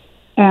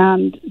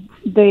 and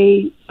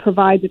they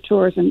provide the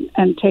tours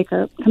and take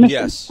a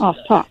commission off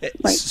top.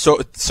 Right.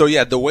 So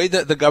yeah, the way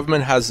that the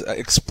government has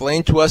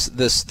explained to us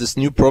this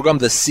new program,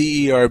 the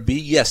CERB,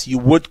 yes, you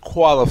would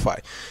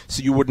qualify.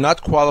 So you would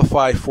not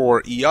qualify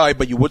for EI,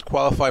 but you would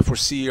qualify for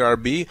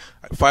CERB,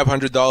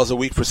 $500 a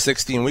week for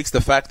 16 weeks.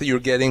 The fact that you're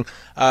getting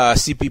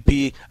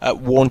CPP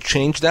won't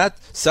change that.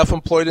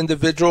 Self-employed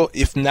individual,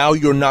 if now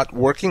you're not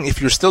working,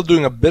 if you're still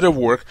doing a bit of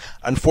work,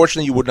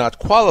 unfortunately you would not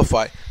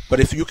qualify.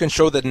 But if you can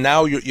show that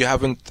now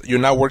you're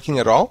not working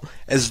at all,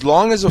 as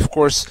long as, of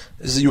course,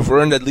 as you've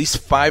earned at least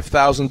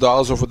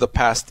 $5,000 over the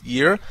past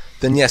year,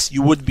 then yes,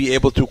 you would be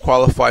able to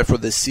qualify for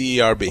the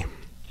CERB.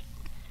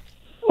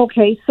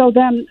 Okay, so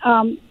then,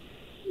 I've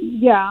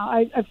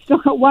still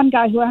got one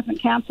guy who hasn't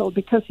canceled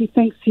because he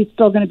thinks he's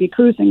still going to be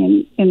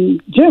cruising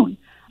in June.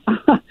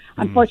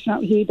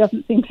 Unfortunately, he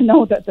doesn't seem to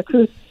know that the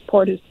cruise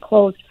port is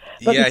closed.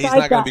 But yeah, he's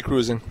not going to be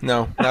cruising.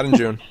 No, not in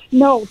June.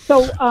 No,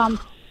 so...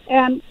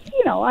 And,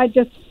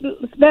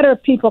 it's better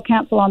if people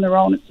cancel on their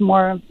own. It's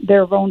more of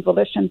their own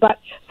volition. But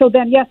so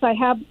then, yes, I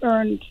have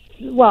earned,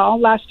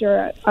 last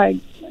year, at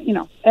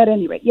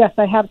any rate, yes,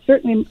 I have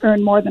certainly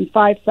earned more than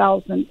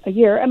 $5,000 a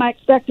year. And I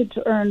expected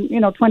to earn,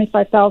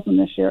 $25,000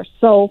 this year.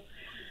 So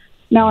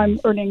now I'm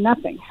earning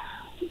nothing.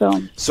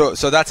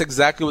 So that's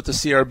exactly what the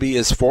CRB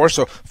is for.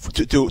 So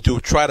to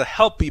try to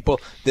help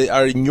people that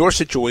are in your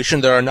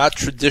situation, that are not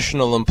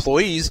traditional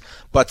employees,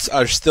 but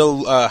are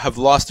still have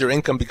lost their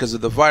income because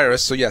of the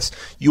virus. So yes,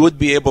 you would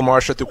be able,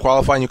 Marcia, to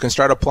qualify, and you can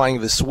start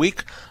applying this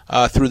week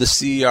through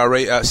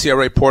the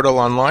CRA portal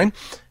online.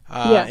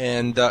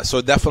 And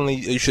so definitely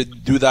you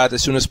should do that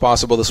as soon as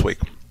possible this week.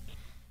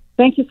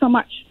 Thank you so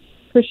much.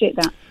 Appreciate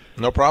that.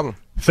 No problem.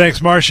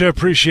 Thanks, Marcia.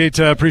 Appreciate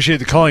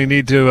the call. You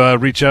need to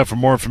reach out for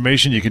more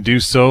information. You can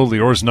do so.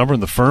 Lior's number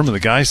and the firm and the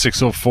guy,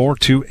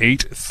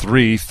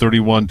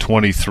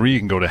 604-283-3123. You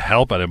can go to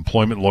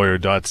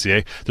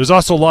help@employmentlawyer.ca. There's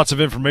also lots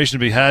of information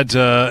to be had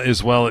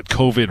as well at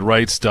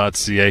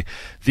covidrights.ca.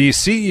 The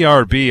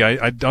CERB,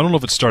 I don't know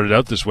if it started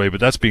out this way, but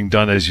that's being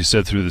done, as you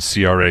said, through the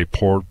CRA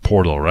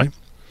portal, right?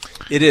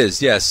 It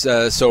is, yes.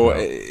 So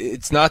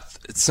it's not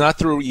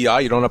through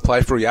EI. You don't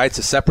apply for EI. It's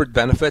a separate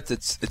benefit.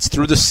 It's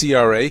through the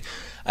CRA.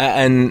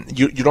 And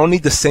you don't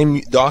need the same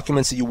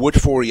documents that you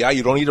would for EI.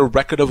 You don't need a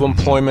record of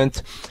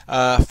employment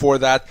for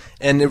that.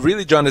 And it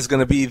really, John, is going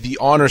to be the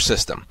honor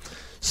system.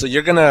 So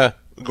you're going to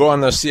go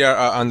on the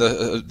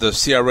the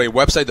CRA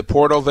website, the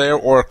portal there,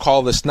 or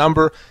call this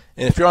number.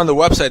 And if you're on the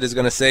website, it's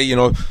going to say,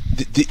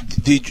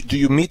 do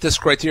you meet this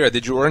criteria?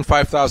 Did you earn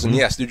 $5,000?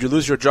 Yes. Did you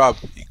lose your job?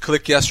 You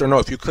click yes or no.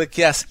 If you click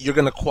yes, you're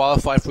going to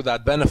qualify for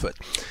that benefit.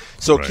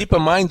 So keep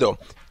in mind, though,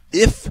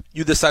 if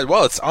you decide,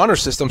 it's honor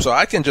system, so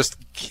I can just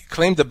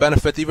claim the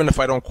benefit even if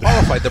I don't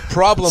qualify. The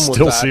problem with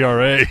that... Still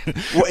CRA.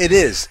 Well, it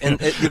is.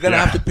 And you're going to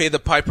have to pay the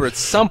piper at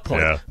some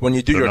point when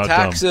you do your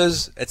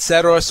taxes,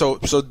 etc. So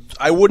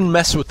I wouldn't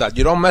mess with that.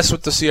 You don't mess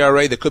with the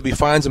CRA. There could be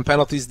fines and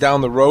penalties down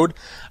the road.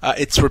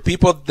 It's for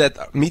people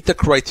that meet the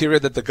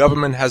criteria that the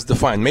government has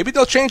defined. Maybe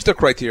they'll change the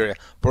criteria.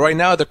 But right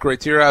now, the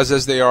criteria is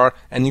as they are,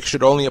 and you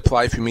should only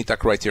apply if you meet that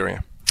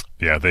criteria.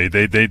 Yeah, they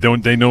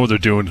know what they're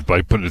doing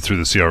by putting it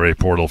through the CRA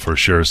portal for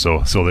sure.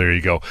 So there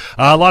you go.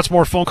 Lots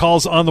more phone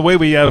calls on the way.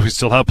 We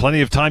still have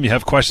plenty of time. You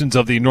have questions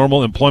of the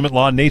normal employment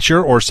law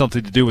nature or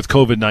something to do with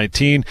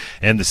COVID-19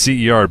 and the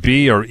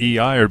CERB or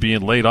EI or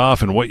being laid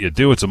off and what you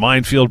do. It's a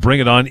minefield. Bring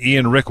it on.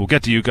 Ian, Rick, we'll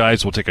get to you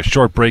guys. We'll take a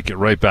short break, get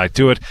right back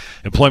to it.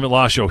 Employment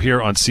Law Show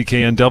here on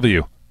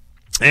CKNW.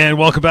 And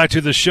welcome back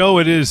to the show.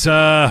 It is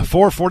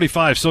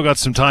 4:45. Still got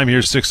some time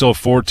here.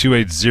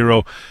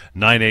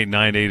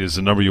 604-280-9898 is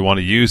the number you want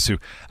to use to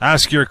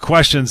ask your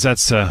questions.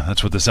 That's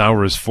what this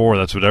hour is for.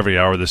 That's what every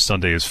hour this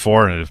Sunday is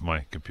for. And if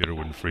my computer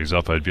wouldn't freeze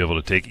up, I'd be able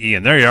to take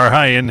Ian. There you are.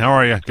 Hi, Ian. How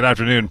are you? Good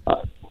afternoon.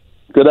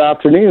 Good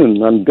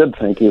afternoon. I'm good,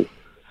 thank you.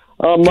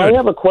 I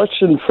have a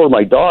question for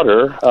my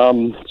daughter.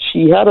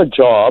 She had a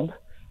job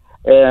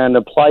and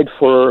applied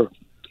for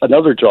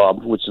another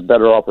job, which is a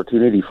better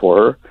opportunity for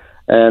her.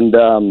 And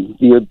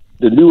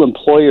the new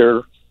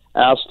employer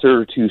asked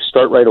her to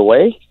start right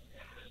away.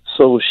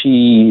 So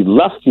she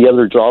left the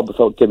other job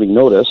without giving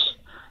notice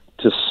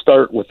to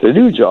start with the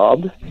new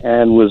job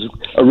and was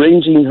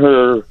arranging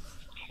her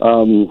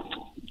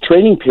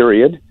training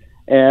period.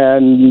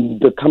 And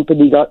the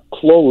company got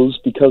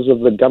closed because of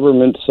the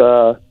government's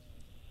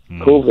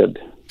COVID.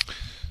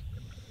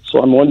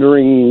 So I'm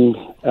wondering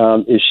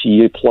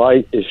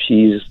if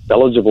she's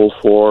eligible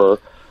for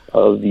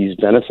these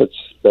benefits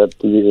that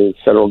the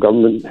federal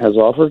government has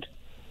offered?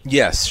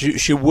 Yes,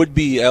 she would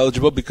be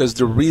eligible because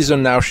the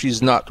reason now she's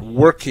not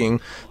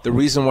working, the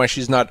reason why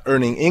she's not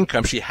earning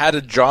income, she had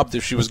a job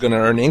that she was going to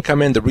earn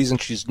income in. The reason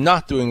she's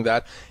not doing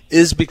that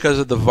is because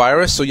of the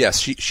virus. So yes,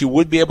 she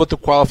would be able to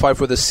qualify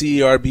for the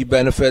CERB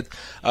benefit.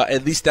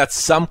 At least that's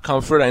some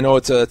comfort. I know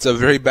it's a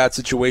very bad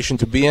situation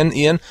to be in,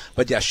 Ian,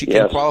 but yeah, she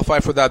can qualify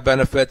for that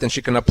benefit and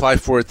she can apply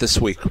for it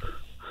this week.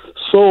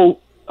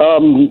 So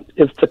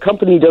if the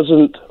company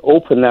doesn't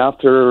open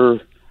after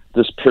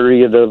this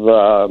period of,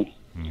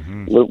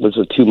 what was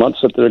it, 2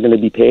 months that they're going to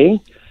be paying,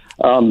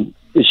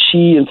 is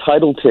she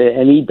entitled to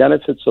any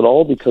benefits at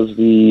all because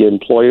the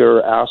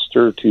employer asked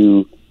her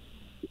to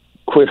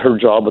quit her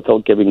job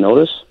without giving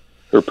notice,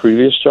 her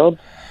previous job?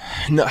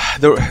 No,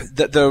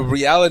 the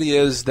reality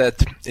is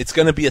that it's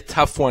going to be a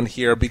tough one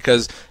here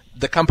because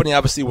the company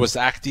obviously was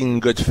acting in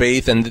good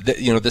faith, and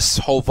this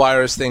whole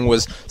virus thing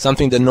was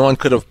something that no one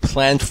could have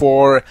planned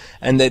for,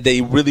 and that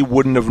they really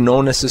wouldn't have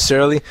known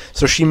necessarily.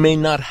 So she may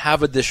not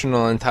have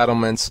additional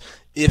entitlements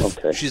if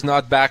she's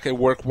not back at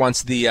work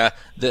once the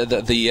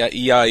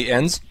EI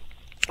ends.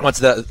 Once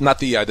the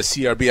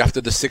CRB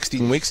after the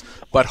 16 weeks,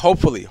 but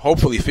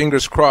hopefully,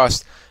 fingers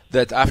crossed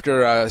that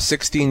after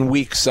 16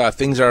 weeks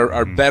things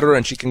are better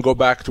and she can go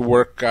back to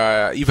work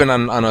even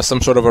on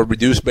some sort of a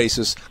reduced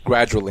basis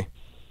gradually.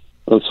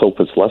 Let's hope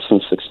it's less than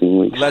 16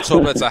 weeks. Let's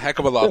hope it's a heck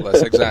of a lot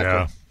less. Exactly.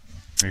 Yeah,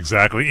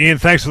 exactly. Ian,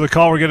 thanks for the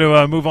call. We're going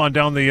to move on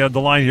down the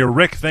line here.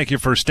 Rick, thank you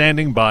for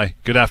standing by.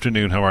 Good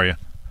afternoon. How are you?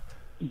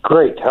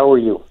 Great. How are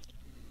you?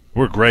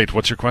 We're great.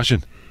 What's your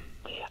question?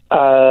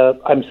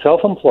 I'm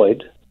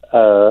self-employed,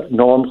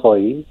 no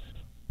employees.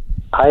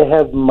 I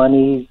have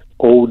money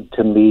owed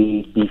to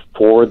me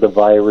before the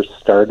virus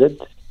started.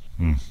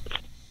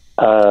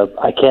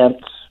 I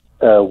can't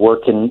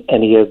work in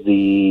any of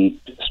the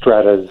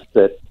stratas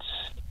that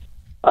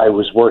I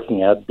was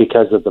working at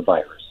because of the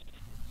virus.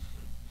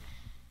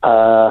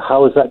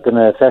 How is that going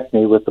to affect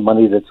me with the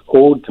money that's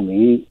owed to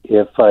me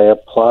if I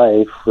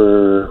apply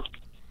for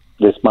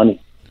this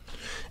money?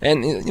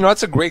 And,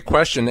 that's a great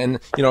question. And,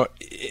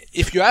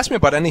 if you ask me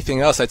about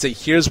anything else, I'd say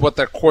here's what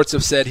the courts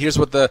have said. Here's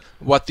what the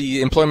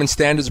Employment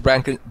Standards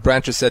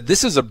Branch has said.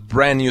 This is a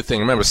brand new thing.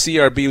 Remember,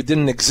 CRB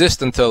didn't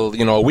exist until,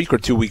 a week or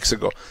 2 weeks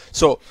ago.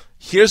 So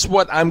here's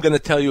what I'm going to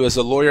tell you as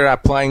a lawyer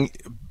applying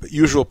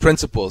usual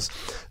principles.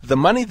 The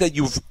money that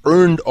you've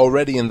earned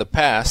already in the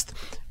past,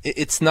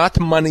 it's not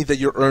money that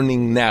you're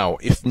earning now.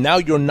 If now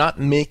you're not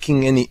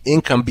making any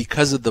income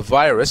because of the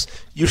virus,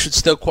 you should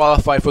still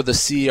qualify for the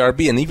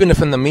CERB. And even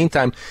if in the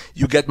meantime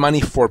you get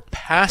money for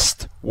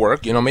past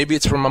work, maybe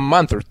it's from a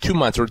month or 2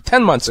 months or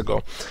 10 months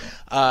ago,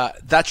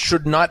 that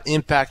should not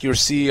impact your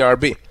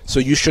CERB. So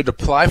you should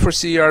apply for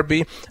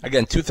CERB.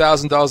 Again,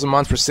 $2,000 a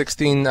month for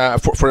 16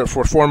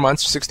 for 4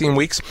 months, 16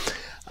 weeks.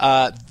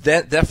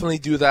 Then definitely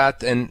do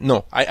that. And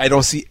no, I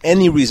don't see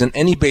any reason,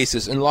 any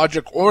basis in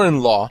logic or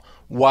in law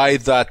why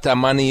that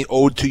money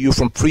owed to you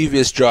from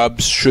previous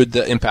jobs should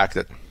impact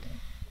it.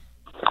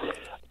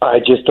 I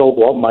just don't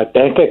want my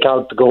bank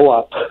account to go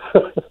up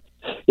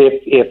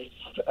if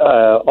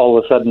all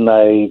of a sudden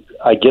I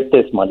get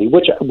this money,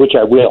 which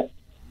I will.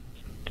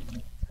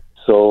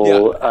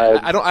 So yeah,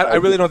 I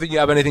really don't think you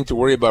have anything to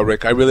worry about,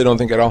 Rick. I really don't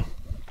think at all.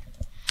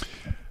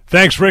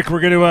 Thanks, Rick.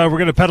 We're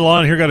gonna pedal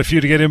on here. Got a few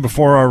to get in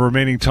before our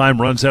remaining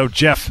time runs out.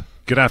 Jeff,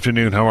 good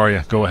afternoon. How are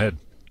you? Go ahead.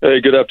 Hey,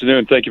 good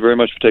afternoon. Thank you very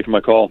much for taking my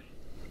call.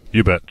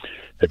 You bet.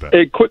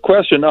 A quick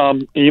question.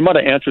 You might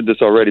have answered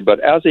this already, but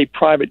as a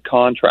private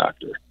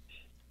contractor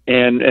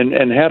and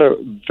had a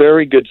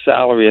very good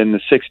salary in the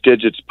 6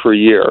 digits per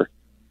year,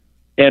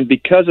 and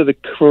because of the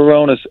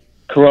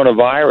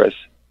coronavirus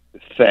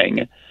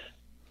thing,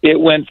 it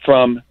went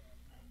from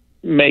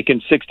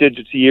making 6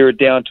 digits a year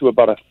down to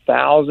about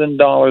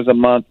 $1,000 a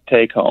month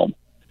take home.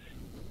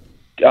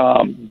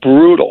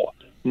 Brutal.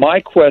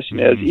 My question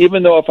is,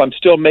 even though if I'm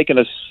still making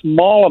a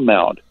small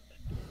amount,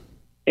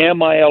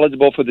 am I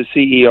eligible for the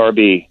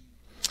CERB?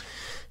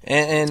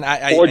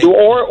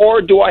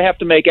 Or do I have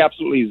to make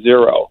absolutely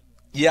zero?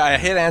 Yeah, I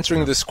hate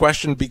answering this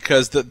question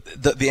because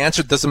the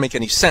answer doesn't make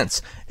any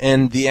sense.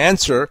 And the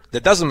answer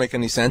that doesn't make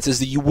any sense is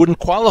that you wouldn't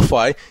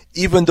qualify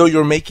even though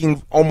you're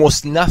making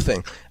almost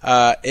nothing.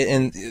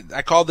 And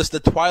I call this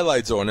the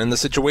twilight zone. In the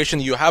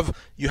situation you have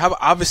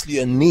obviously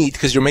a need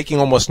because you're making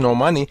almost no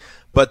money,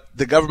 but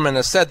the government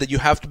has said that you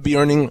have to be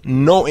earning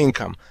no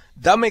income.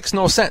 That makes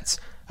no sense.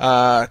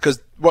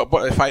 Because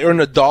if I earn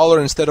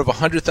 $1 instead of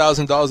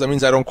 $100,000, that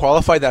means I don't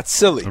qualify. That's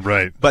silly.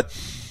 Right. But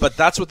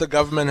that's what the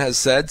government has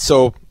said.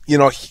 So,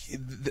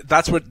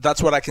 that's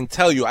what I can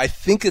tell you. I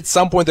think at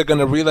some point they're going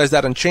to realize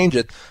that and change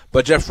it.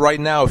 But Jeff, right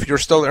now, if you're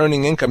still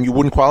earning income, you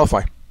wouldn't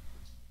qualify.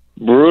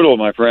 Brutal,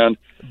 my friend.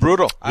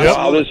 Brutal.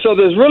 Wow, so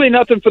there's really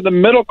nothing for the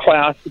middle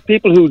class, the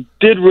people who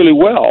did really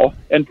well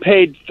and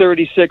paid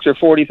 $36,000 or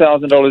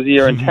 $40,000 a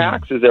year in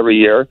taxes every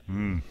year.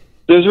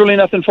 There's really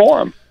nothing for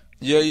them.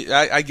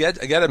 Yeah, I get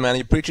it, man.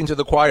 You're preaching to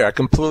the choir. I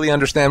completely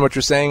understand what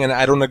you're saying, and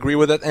I don't agree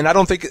with it. And I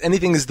don't think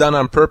anything is done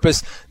on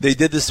purpose. They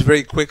did this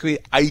very quickly.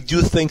 I do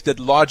think that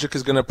logic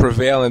is going to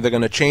prevail, and they're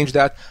going to change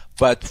that.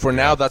 But for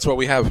now, that's what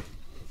we have.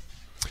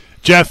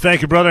 Jeff,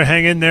 thank you, brother.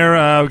 Hang in there.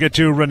 We'll get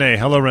to Renee.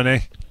 Hello,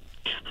 Renee.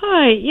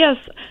 Hi, yes.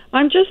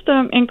 I'm just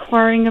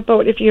inquiring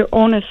about if you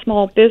own a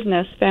small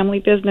business, family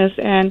business,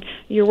 and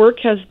your work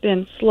has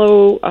been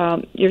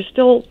slow. You're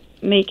still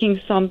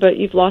making some, but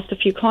you've lost a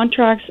few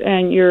contracts,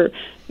 and you're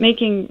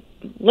making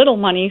little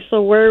money.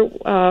 So where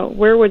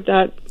would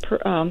that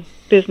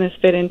business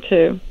fit in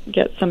to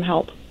get some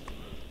help?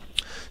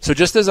 So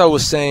just as I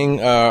was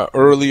saying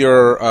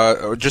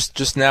earlier,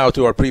 just now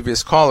to our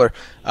previous caller,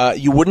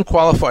 you wouldn't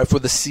qualify for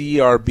the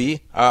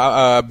CERB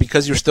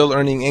because you're still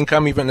earning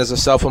income even as a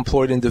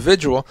self-employed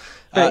individual.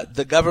 Right.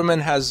 The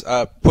government has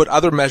put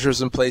other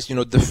measures in place,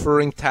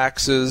 deferring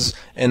taxes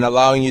and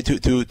allowing you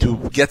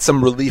to get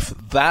some relief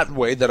that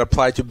way that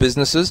apply to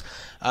businesses.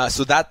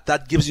 So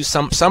that gives you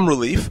some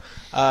relief.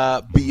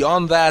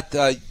 Beyond that,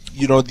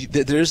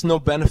 there is no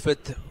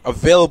benefit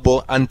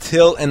available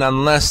until and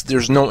unless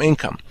there's no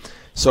income.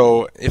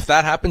 So if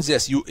that happens,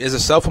 yes, you as a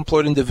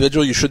self-employed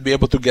individual, you should be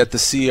able to get the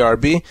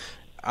CERB.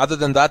 Other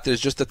than that,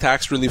 there's just the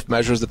tax relief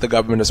measures that the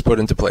government has put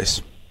into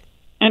place.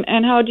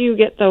 And how do you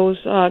get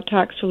those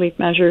tax relief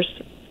measures?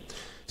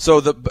 So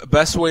the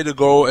best way to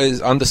go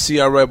is on the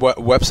CRA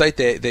website.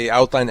 They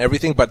outline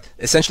everything, but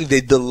essentially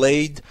they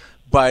delayed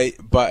by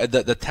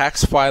the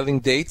tax filing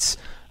dates.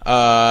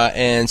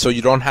 And so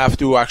you don't have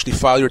to actually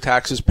file your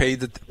taxes, pay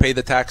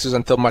the taxes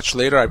until much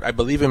later. I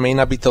believe it may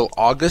not be till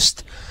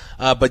August.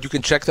 But you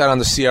can check that on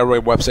the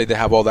CRA website. They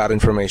have all that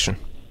information.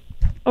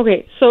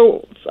 Okay,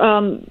 so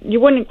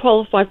you wouldn't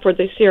qualify for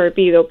the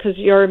CRB, though, because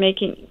you're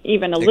making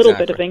even a little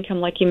bit of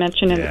income, like you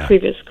mentioned in the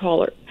previous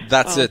caller.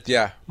 That's it,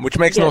 yeah, which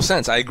makes no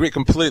sense. I agree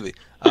completely,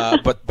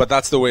 but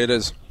that's the way it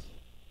is.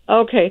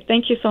 Okay,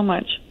 thank you so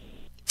much.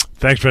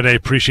 Thanks, Renee.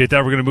 Appreciate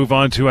that. We're going to move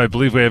on to, I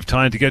believe we have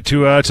time to get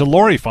to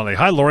Lori finally.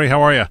 Hi, Lori.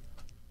 How are you?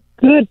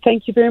 Good.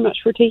 Thank you very much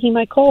for taking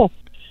my call.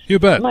 You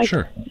bet,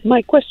 sure.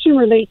 My question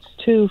relates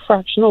to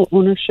fractional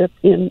ownership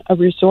in a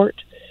resort,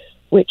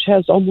 which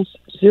has almost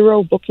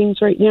zero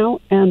bookings right now,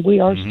 and we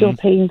are still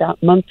paying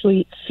that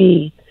monthly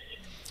fee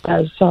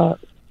as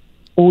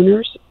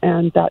owners,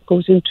 and that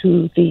goes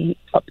into the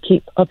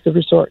upkeep of the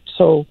resort.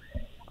 So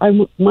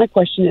my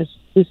question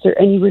is there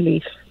any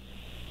relief?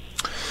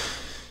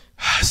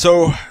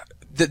 So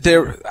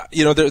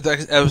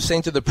I was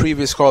saying to the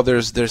previous call,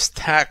 there's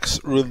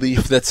tax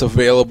relief that's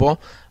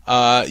available.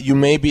 You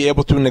may be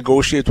able to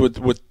negotiate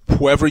with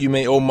whoever you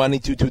may owe money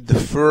to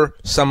defer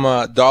some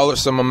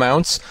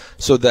amounts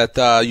so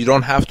that you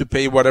don't have to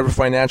pay whatever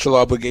financial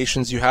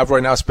obligations you have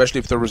right now, especially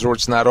if the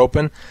resort's not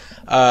open.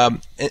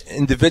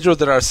 Individuals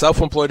that are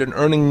self-employed and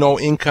earning no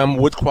income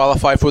would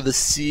qualify for the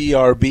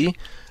CERB,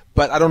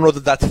 but I don't know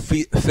that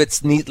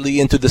fits neatly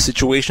into the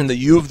situation that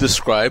you've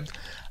described.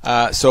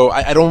 So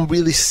I don't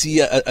really see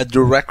a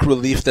direct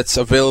relief that's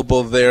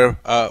available there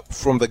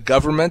from the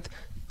government.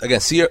 Again,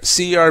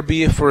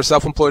 CERB for a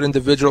self-employed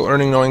individual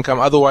earning no income.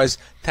 Otherwise,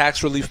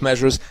 tax relief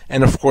measures,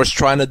 and of course,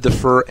 trying to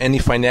defer any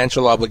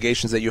financial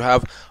obligations that you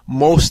have.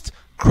 Most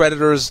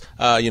creditors,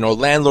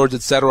 landlords,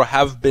 etc.,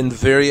 have been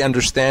very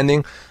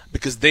understanding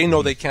because they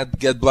know they can't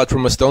get blood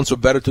from a stone. So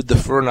better to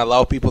defer and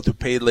allow people to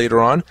pay later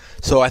on.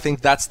 So I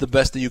think that's the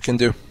best that you can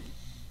do.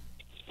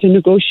 To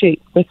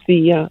negotiate with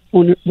the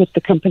owner, with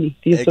the company,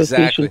 the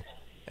association.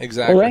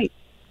 Exactly. All right,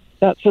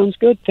 that sounds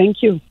good.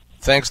 Thank you.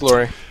 Thanks,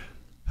 Lori.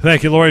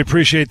 Thank you, Lori.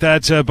 Appreciate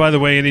that. By the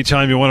way,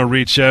 anytime you want to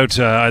reach out,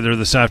 either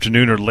this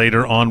afternoon or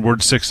later onward,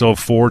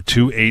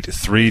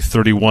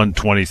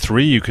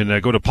 604-283-3123. You can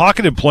go to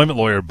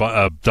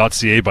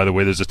pocketemploymentlawyer.ca. By the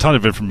way, there's a ton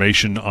of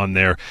information on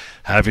there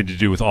having to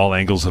do with all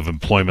angles of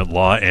employment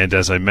law. And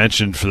as I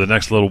mentioned, for the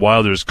next little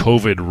while, there's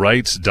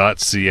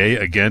covidrights.ca.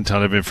 Again,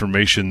 ton of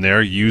information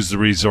there. Use the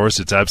resource.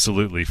 It's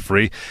absolutely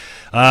free.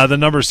 The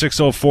number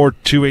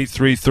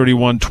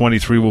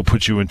 604-283-3123 will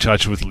put you in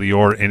touch with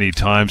Lior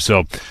anytime.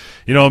 So,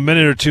 a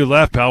minute or two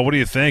left, pal. What do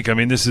you think? I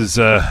mean, this is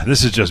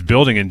just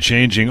building and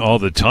changing all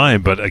the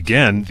time. But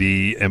again,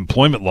 the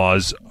employment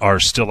laws are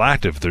still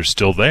active. They're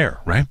still there,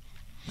 right?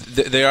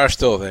 They are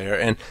still there.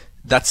 And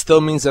that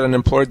still means that an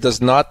employer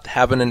does not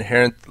have an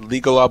inherent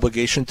legal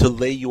obligation to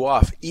lay you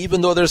off,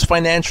 even though there's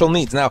financial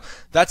needs. Now,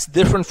 that's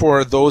different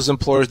for those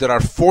employers that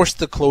are forced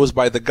to close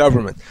by the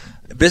government.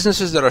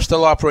 Businesses that are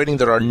still operating,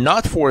 that are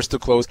not forced to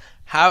close,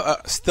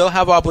 still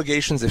have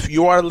obligations. If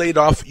you are laid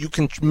off, you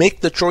can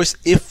make the choice,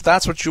 if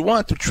that's what you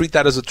want, to treat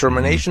that as a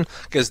termination,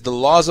 because the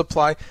laws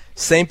apply.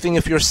 Same thing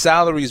if your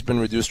salary has been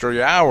reduced or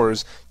your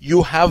hours.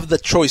 You have the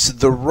choice,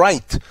 the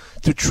right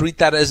to treat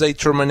that as a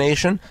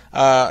termination.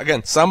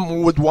 Again,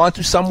 some would want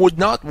to, some would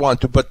not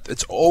want to, but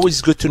it's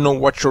always good to know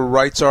what your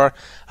rights are.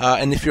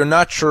 And if you're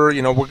not sure,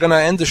 we're going to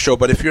end the show,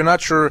 but if you're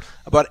not sure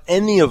about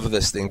any of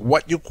this thing,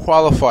 what you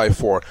qualify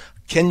for,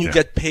 can you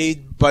get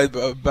paid by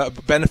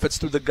benefits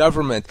through the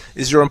government?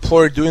 Is your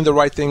employer doing the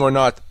right thing or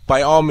not?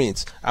 By all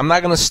means. I'm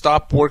not going to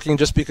stop working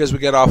just because we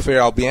get off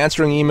air. I'll be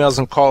answering emails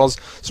and calls.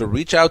 So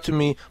reach out to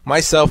me.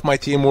 Myself, my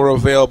team, we're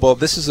available.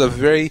 This is a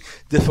very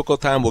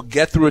difficult time. We'll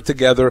get through it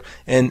together.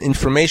 And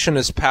information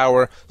is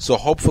power. So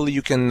hopefully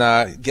you can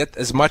get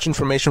as much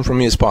information from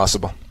me as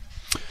possible.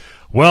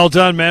 Well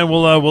done, man.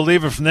 We'll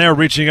leave it from there.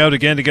 Reaching out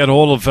again to get a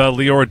hold of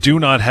Lior. Do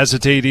not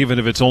hesitate, even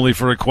if it's only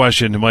for a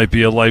question. It might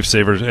be a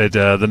lifesaver. At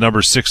the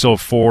number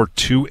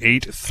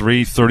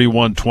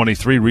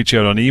 604-283-3123. Reach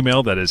out on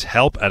email. That is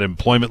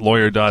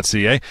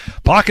help@employmentlawyer.ca.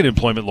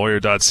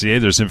 Pocketemploymentlawyer.ca.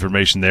 There's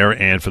information there.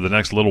 And for the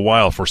next little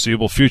while,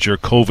 foreseeable future,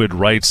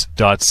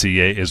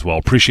 covidrights.ca as well.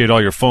 Appreciate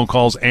all your phone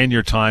calls and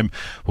your time.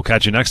 We'll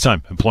catch you next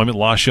time. Employment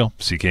Law Show,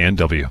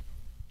 CKNW.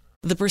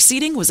 The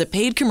proceeding was a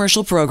paid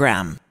commercial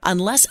program.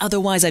 Unless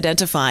otherwise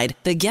identified,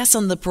 the guests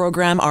on the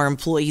program are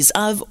employees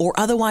of or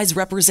otherwise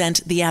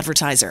represent the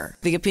advertiser.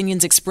 The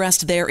opinions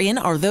expressed therein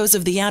are those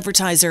of the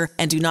advertiser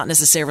and do not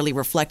necessarily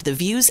reflect the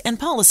views and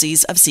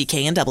policies of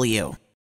CKNW.